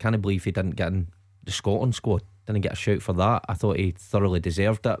 By the way, can't believe he didn't get in the Scotland squad. Didn't get a shout for that. I thought he thoroughly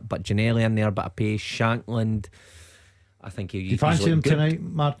deserved it. But Ginnelly in there, bit of pace. Shankland, I think he. Do you fancy him tonight,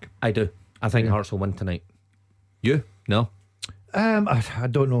 Mark? I do. I think Hearts will win tonight. You? No. I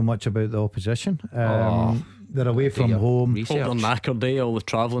don't know much about the opposition. They're away from home. Hold on knacker day, all the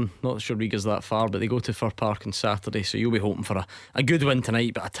travelling. Not sure Riga's that far, but they go to Fir Park on Saturday, so you'll be hoping for a good win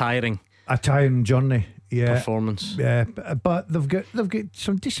tonight, but a tiring journey. Yeah, performance. Yeah, but they've got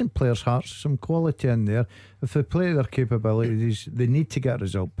some decent players, Hearts, some quality in there. If they play their capabilities, they need to get a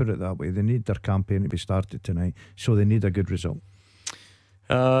result. Put it that way. They need their campaign to be started tonight, so they need a good result.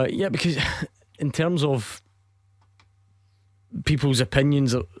 Yeah, because in terms of people's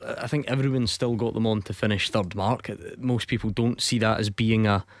opinions, I think everyone's still got them on to finish third. Mark, most people don't see that as being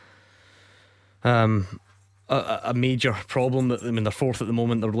a major problem. That they're fourth at the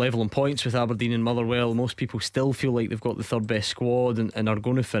moment. They're level in points with Aberdeen and Motherwell. Most people still feel like they've got the third best squad and are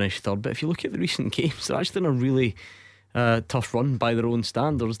going to finish third. But if you look at the recent games, they're actually in a really tough run by their own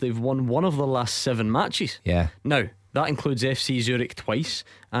standards. They've won one of their last 7 matches. Yeah. Now that includes FC Zurich twice,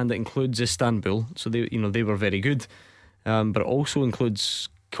 and it includes Istanbul. So they were very good. But it also includes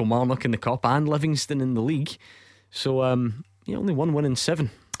Kilmarnock in the Cup and Livingston in the league. So only one win in 7.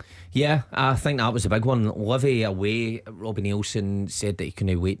 Yeah, I think that was a big one. Livy away, Robbie Nielsen said that he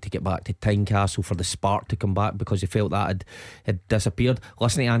couldn't wait to get back to Tynecastle for the spark to come back, because he felt that had disappeared.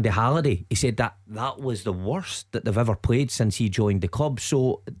 Listening to Andy Halliday, he said that was the worst that they've ever played since he joined the club.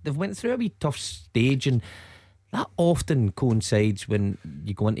 So they've went through a wee tough stage, and that often coincides when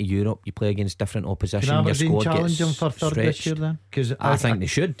you go into Europe, you play against different opposition. Can Aberdeen your squad challenge gets them for third stretched. this year then? Because I think they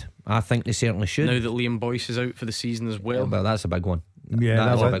should. I think they certainly should. Now that Liam Boyce is out for the season as well. Well, that's a big one. Yeah,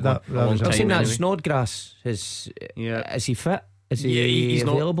 that's a big one. I've seen that anyway. Snodgrass. Is he fit? Is he he's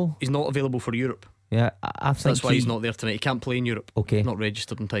available? He's not available for Europe. Yeah, I think that's why he's not there tonight. He can't play in Europe. Okay, not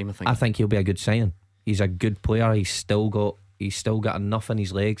registered in time. I think he'll be a good signing. He's a good player. He's still got enough in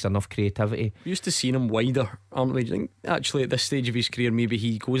his legs, enough creativity. We used to see him wider, aren't we? Do you think actually at this stage of his career maybe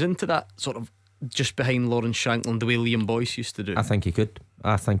he goes into that sort of just behind Lawrence Shankland the way Liam Boyce used to do? I think he could.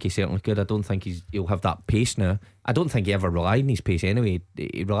 I think he certainly could. I don't think he'll have that pace now. I don't think he ever relied on his pace anyway.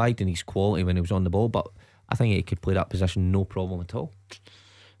 He relied on his quality when he was on the ball, but I think he could play that position no problem at all.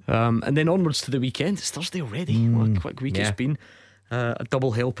 And then onwards to the weekend. It's Thursday already. What a quick week it's been. A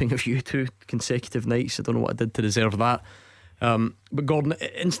double helping of you 2 consecutive nights. I don't know what I did to deserve that. But Gordon,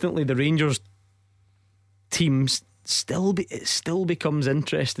 instantly the Rangers teams it still becomes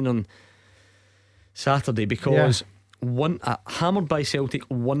interesting on Saturday, because hammered by Celtic,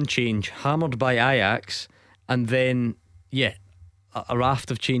 one change, hammered by Ajax, and then a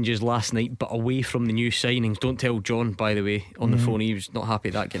raft of changes last night, but away from the new signings. Don't tell John, by the way, on the phone. He was not happy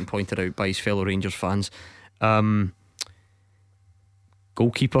that getting pointed out by his fellow Rangers fans.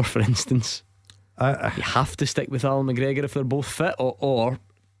 Goalkeeper, for instance, you have to stick with Alan McGregor if they're both fit, or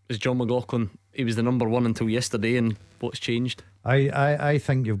is John McLaughlin, he was the number 1 until yesterday, and what's changed? I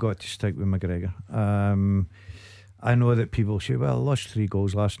think you've got to stick with McGregor. I know that people say, well, lost 3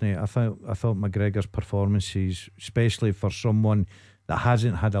 goals last night. I thought McGregor's performances, especially for someone that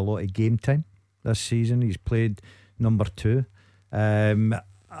hasn't had a lot of game time this season, he's played number 2.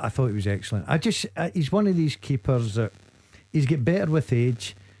 I thought he was excellent. He's one of these keepers that he's get better with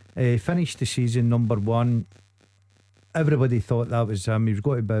age. Finished the season number 1. Everybody thought that was him. He was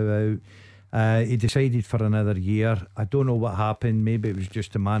going to bow out. He decided for another year. I don't know what happened. Maybe it was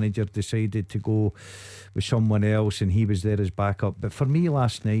just the manager decided to go with someone else and he was there as backup. But for me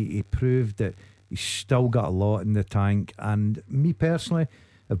last night, he proved that he's still got a lot in the tank. And me personally,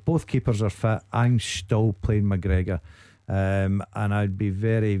 if both keepers are fit, I'm still playing McGregor. And I'd be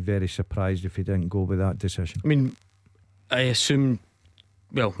very, very surprised if he didn't go with that decision. I mean, I assume,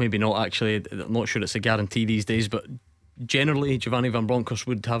 well, maybe not actually, I'm not sure it's a guarantee these days, but generally Giovanni Van Bronckhorst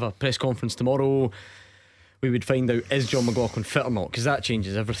would have a press conference tomorrow. We would find out, is John McLaughlin fit or not, because that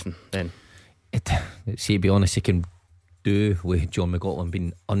changes everything then. See, to be honest, he can do with John McLaughlin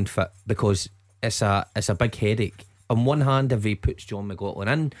being unfit, because it's a big headache. On one hand, if he puts John McLaughlin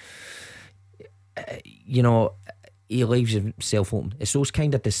in, he leaves himself open. It's those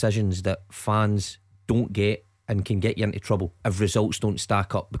kind of decisions that fans don't get and can get you into trouble if results don't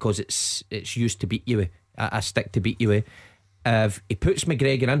stack up, because it's used to beat you with, a stick to beat you with. If he puts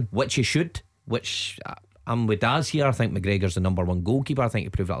McGregor in, which he should, which I'm with Daz here, I think McGregor's the number 1 goalkeeper. I think he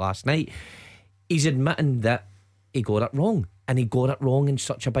proved that last night. He's admitting that he got it wrong, and he got it wrong in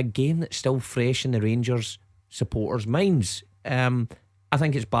such a big game that's still fresh in the Rangers' supporters' minds. I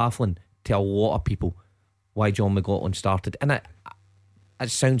think it's baffling to a lot of people why John McLaughlin started. And it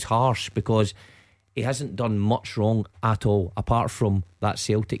sounds harsh because he hasn't done much wrong at all apart from that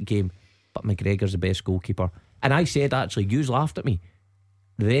Celtic game. But McGregor's the best goalkeeper. And I said, actually, you laughed at me.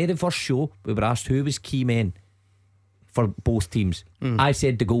 The very first show we were asked who was key men for both teams. I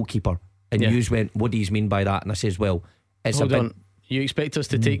said the goalkeeper, and you went, what do you mean by that? And I says, well, it's Hold on. You expect us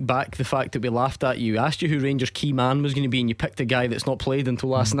to take back the fact that we laughed at you? Asked you who Rangers' key man was going to be, and you picked a guy that's not played until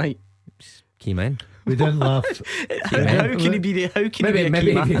last night. Key man. We didn't laugh. How can he be the? How can he be a key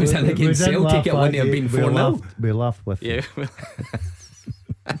maybe man? if he was in against Celtic, it wouldn't have been 4-0. We laughed with Yeah.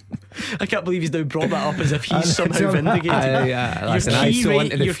 I can't believe he's now brought that up as if he's somehow vindicated.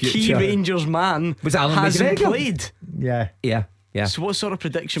 Your key Rangers man was Alan hasn't McGregor. played. Yeah. So what sort of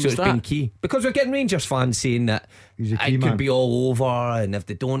prediction So was it's that? been key because we're getting Rangers fans saying that He's a key it man. could be all over, and if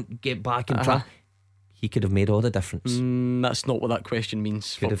they don't get back in track, he could have made all the difference. That's not what that question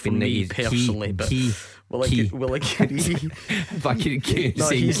means Could for, have for been me key, personally. But key. Will agree. If I could No,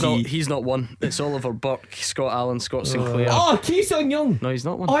 say he's key. not. He's not one. It's Oliver Burke, Scott Allen, Scott Sinclair. Oh, Keeson Young. No, he's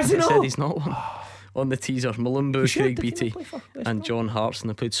not one. Oh, is he I not? said he's not one. On the teaser, Malumbu, sure? Craig Did he Beattie, not play for West and John Hartson.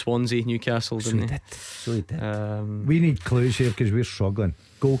 They played Swansea, Newcastle, didn't they? So he did. We need clues here because we're struggling.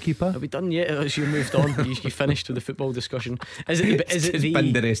 Goalkeeper. Have we done yet? As you moved on, you finished with the football discussion. Is it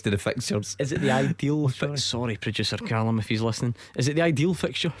Been the rest of the fixtures? Is it the ideal? Sorry, producer Callum, if he's listening. Is it the ideal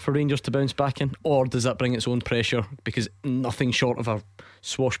fixture for Rangers to bounce back in, or does that bring its own pressure? Because nothing short of a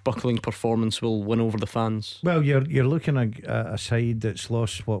swashbuckling performance will win over the fans. Well, you're looking at a side that's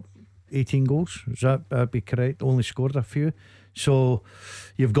lost 18 goals. Is that be correct? Only scored a few. So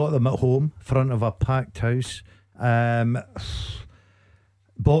you've got them at home, front of a packed house.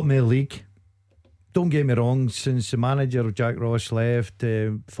 Bottom of the league. Don't get me wrong. Since the manager Jack Ross left,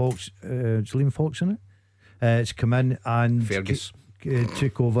 Fox, is Liam Fox in it? It's come in and Fergus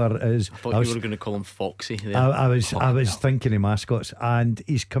took over as. I thought you were going to call him Foxy there. I was thinking of mascots, and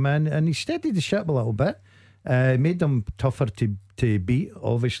he's come in and he steadied the ship a little bit. Made them tougher to beat.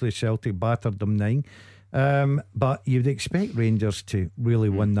 Obviously Celtic battered them 9, but you'd expect Rangers to really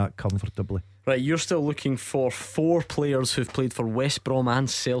win that comfortably. Right, you're still looking for 4 players who've played for West Brom and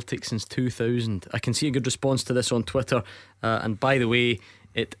Celtic since 2000. I can see a good response to this on Twitter, and by the way,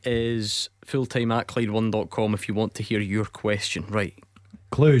 it is fulltime at Clyde1.com if you want to hear your question. Right,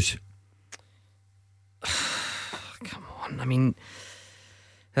 clues. Come on, I mean,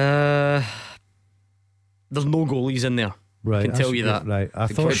 there's no goalies in there. Right, I can tell you that. Right, I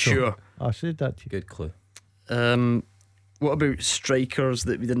for thought so. sure. I said that to you. Good clue. What about strikers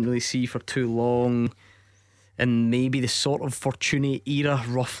that we didn't really see for too long, and maybe the sort of Fortuny era,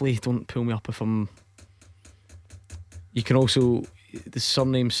 roughly? Don't pull me up if I'm. You can also. The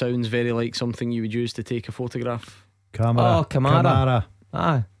surname sounds very like something you would use to take a photograph. Kamara. Oh, Kamara.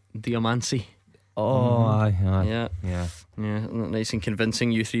 Diamansi. Oh, aye. Yeah. Nice and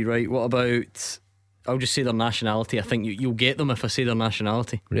convincing, you three. Right. What about? I'll just say their nationality. I think you'll get them if I say their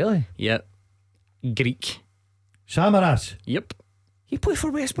nationality. Really? Yep. Greek. Samaras. Yep. He played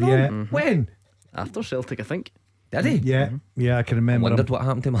for West Brom. Yeah. When? After Celtic, I think. Did he? Yeah, yeah, I can remember. Wondered him. what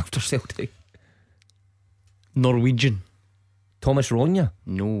happened to him after Celtic. Norwegian. Thomas Ronja.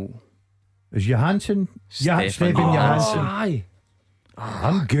 No. Is Johansson? Stefan Stefan Johansson. Aye.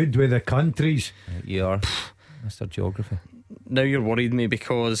 I'm good with the countries. You are. Mr. Geography. Now you're worried me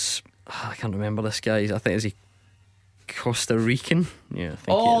because I can't remember this guy. I think is he Costa Rican? Yeah, I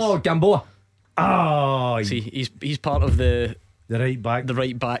think he is. Gamboa. Oh, See, he's part of the right back. The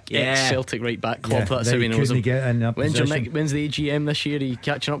right back, Yeah. ex-Celtic right back club. Yeah, That's that how he knows couldn't him. get in that When's position. when's the AGM this year? Are you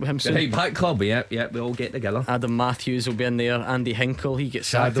catching up with him The soon? right back club. Yeah, we all get together. Adam Matthews will be in there. Andy Hinkle, he got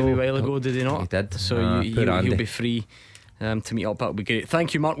sacked a Shadow. wee while ago, did he not? He did. So Poor he'll Andy. be free to meet up. That would be great.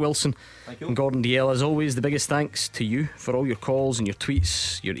 Thank you, Mark Wilson. Thank you. And Gordon Dalziel. As always, the biggest thanks to you for all your calls and your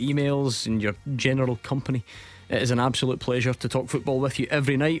tweets, your emails, and your general company. It is an absolute pleasure to talk football with you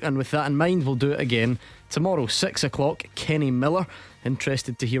every night, and with that in mind, we'll do it again tomorrow, 6 o'clock. Kenny Miller,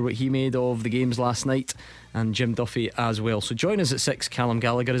 interested to hear what he made of the games last night, and Jim Duffy as well. So join us at 6. Callum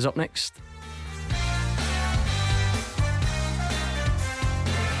Gallagher is up next.